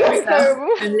 yes, great.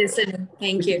 I'm listening.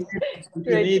 Thank you. If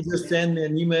you need, just send me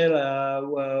an email.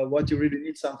 What you really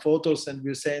need, some photos, and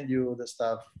we'll send you the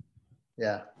stuff.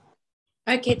 Yeah.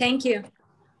 Okay. Thank you.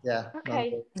 Yeah.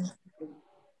 Okay.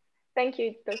 Thank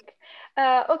you, Doc.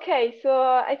 Okay, so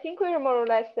I think we're more or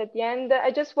less at the end.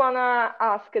 I just wanna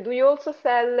ask, do you also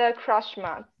sell crash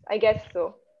mats? I guess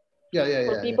so. Yeah.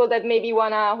 For people that maybe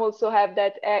wanna also have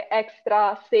that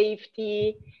extra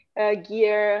safety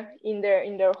gear in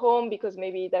their home, because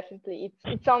maybe definitely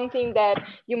it's something that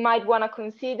you might wanna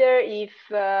consider if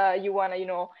you wanna,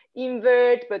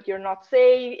 invert, but you're not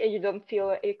safe, you don't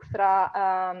feel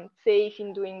extra safe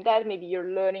in doing that. Maybe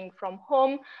you're learning from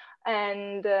home.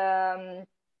 And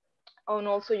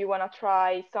also you want to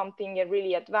try something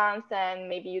really advanced and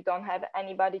maybe you don't have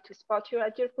anybody to spot you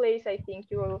at your place. I think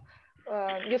you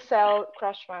sell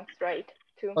crash mats, right?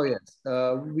 Too. Oh yes,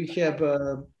 we have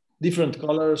different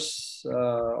colors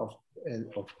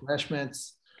of crash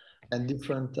mats and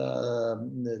different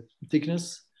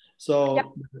thickness. So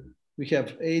we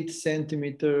have 8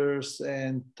 centimeters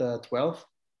and 12.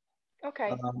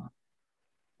 Okay.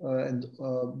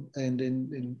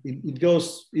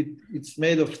 It's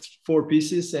made of 4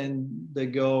 pieces and they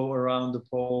go around the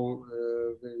pole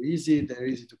very easy. They're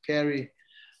easy to carry,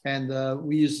 and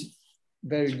we use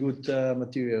very good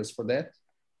materials for that,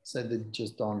 so they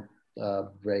just don't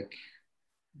break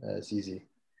as easy.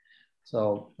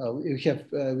 So we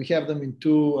have them in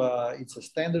 2. It's a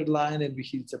standard line and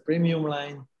it's a premium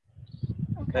line.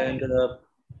 Okay. And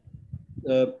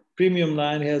premium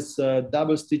line has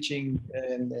double stitching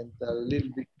and a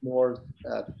little bit more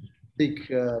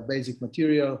thick basic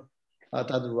material. But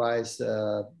otherwise,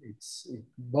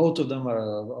 both of them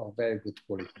are very good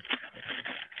quality.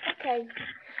 Okay,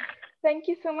 thank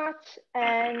you so much,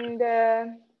 and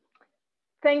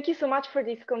thank you so much for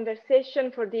this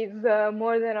conversation, for this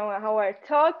more than an hour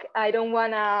talk. I don't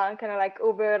want to kind of like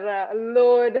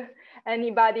overload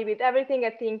anybody with everything. I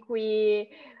think we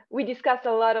discussed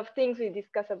a lot of things. We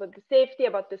discussed about the safety,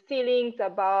 about the ceilings,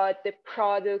 about the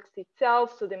products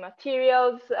itself, so the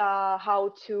materials,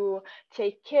 how to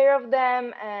take care of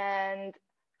them, and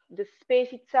the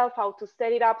space itself, how to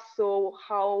set it up, so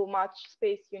how much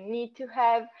space you need to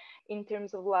have in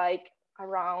terms of like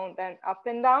around and up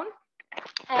and down.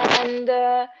 And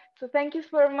so thank you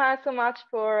so much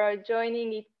for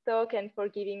joining this talk and for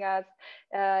giving us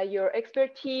your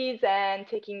expertise and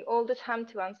taking all the time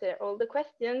to answer all the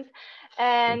questions.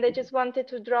 And I just wanted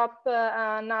to drop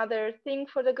another thing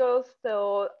for the girls.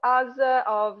 So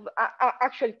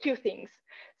actually two things.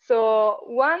 So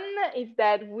one is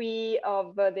that we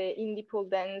of the Indi Pole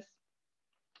Dance,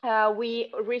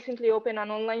 we recently opened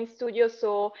an online studio.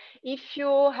 So if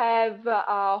you have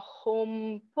a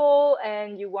home pole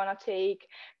and you want to take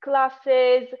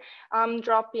classes, I'm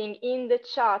dropping in the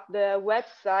chat the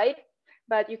website,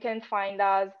 but you can find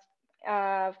us,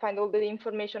 find all the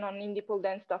information on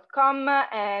indipoledance.com,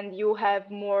 and you have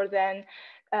more than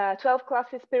 12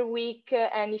 classes per week.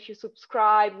 And if you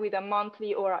subscribe with a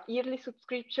monthly or a yearly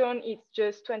subscription, it's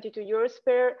just 22 euros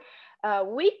per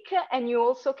week. And you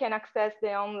also can access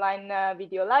the online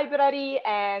video library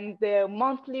and the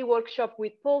monthly workshop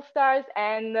with pole stars,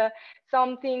 and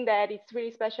something that is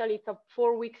really special, it's a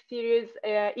 4-week series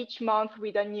each month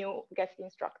with a new guest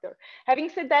instructor. Having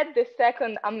said that, the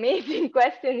second amazing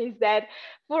question is that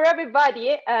for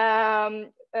everybody,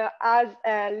 as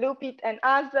Lupit and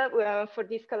us, for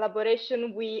this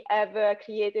collaboration, we have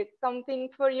created something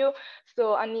for you.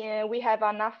 So we have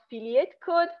an affiliate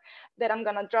code that I'm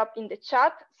gonna drop in the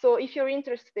chat. So if you're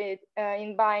interested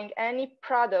in buying any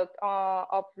product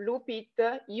of Lupit,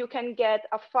 you can get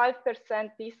a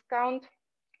 5% discount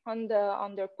on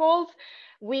their poles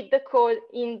with the code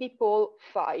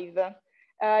INDIPOLE5.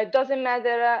 It doesn't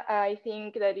matter, I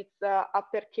think that it's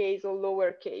uppercase or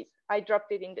lowercase. I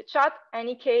dropped it in the chat,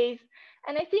 any case,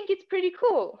 and I think it's pretty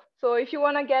cool. So if you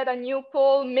want to get a new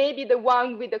pole, maybe the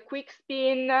one with a quick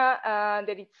spin, that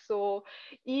it's so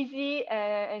easy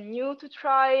and new to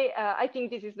try, I think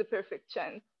this is the perfect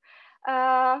chance.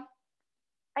 I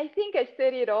think I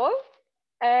said it all.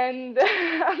 And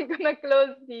I'm gonna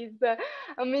close this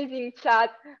amazing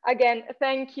chat. Again,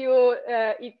 thank you,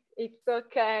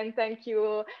 Itzok, and thank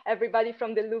you everybody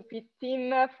from the Lupit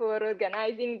team for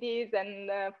organizing this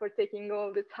and for taking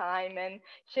all the time and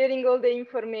sharing all the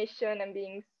information and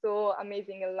being so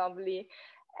amazing and lovely.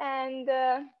 And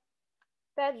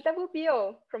that will be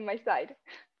all from my side.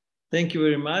 Thank you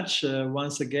very much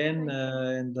once again,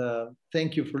 and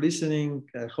thank you for listening.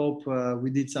 I hope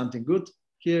we did something good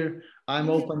here. I'm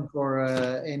open for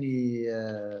any,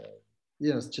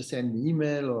 just send me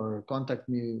email or contact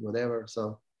me, whatever.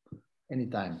 So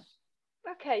anytime.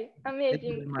 Okay,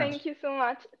 amazing. Thank you so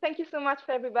much. Thank you so much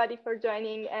for everybody for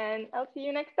joining, and I'll see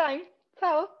you next time.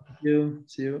 Ciao. Thank you.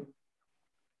 See you.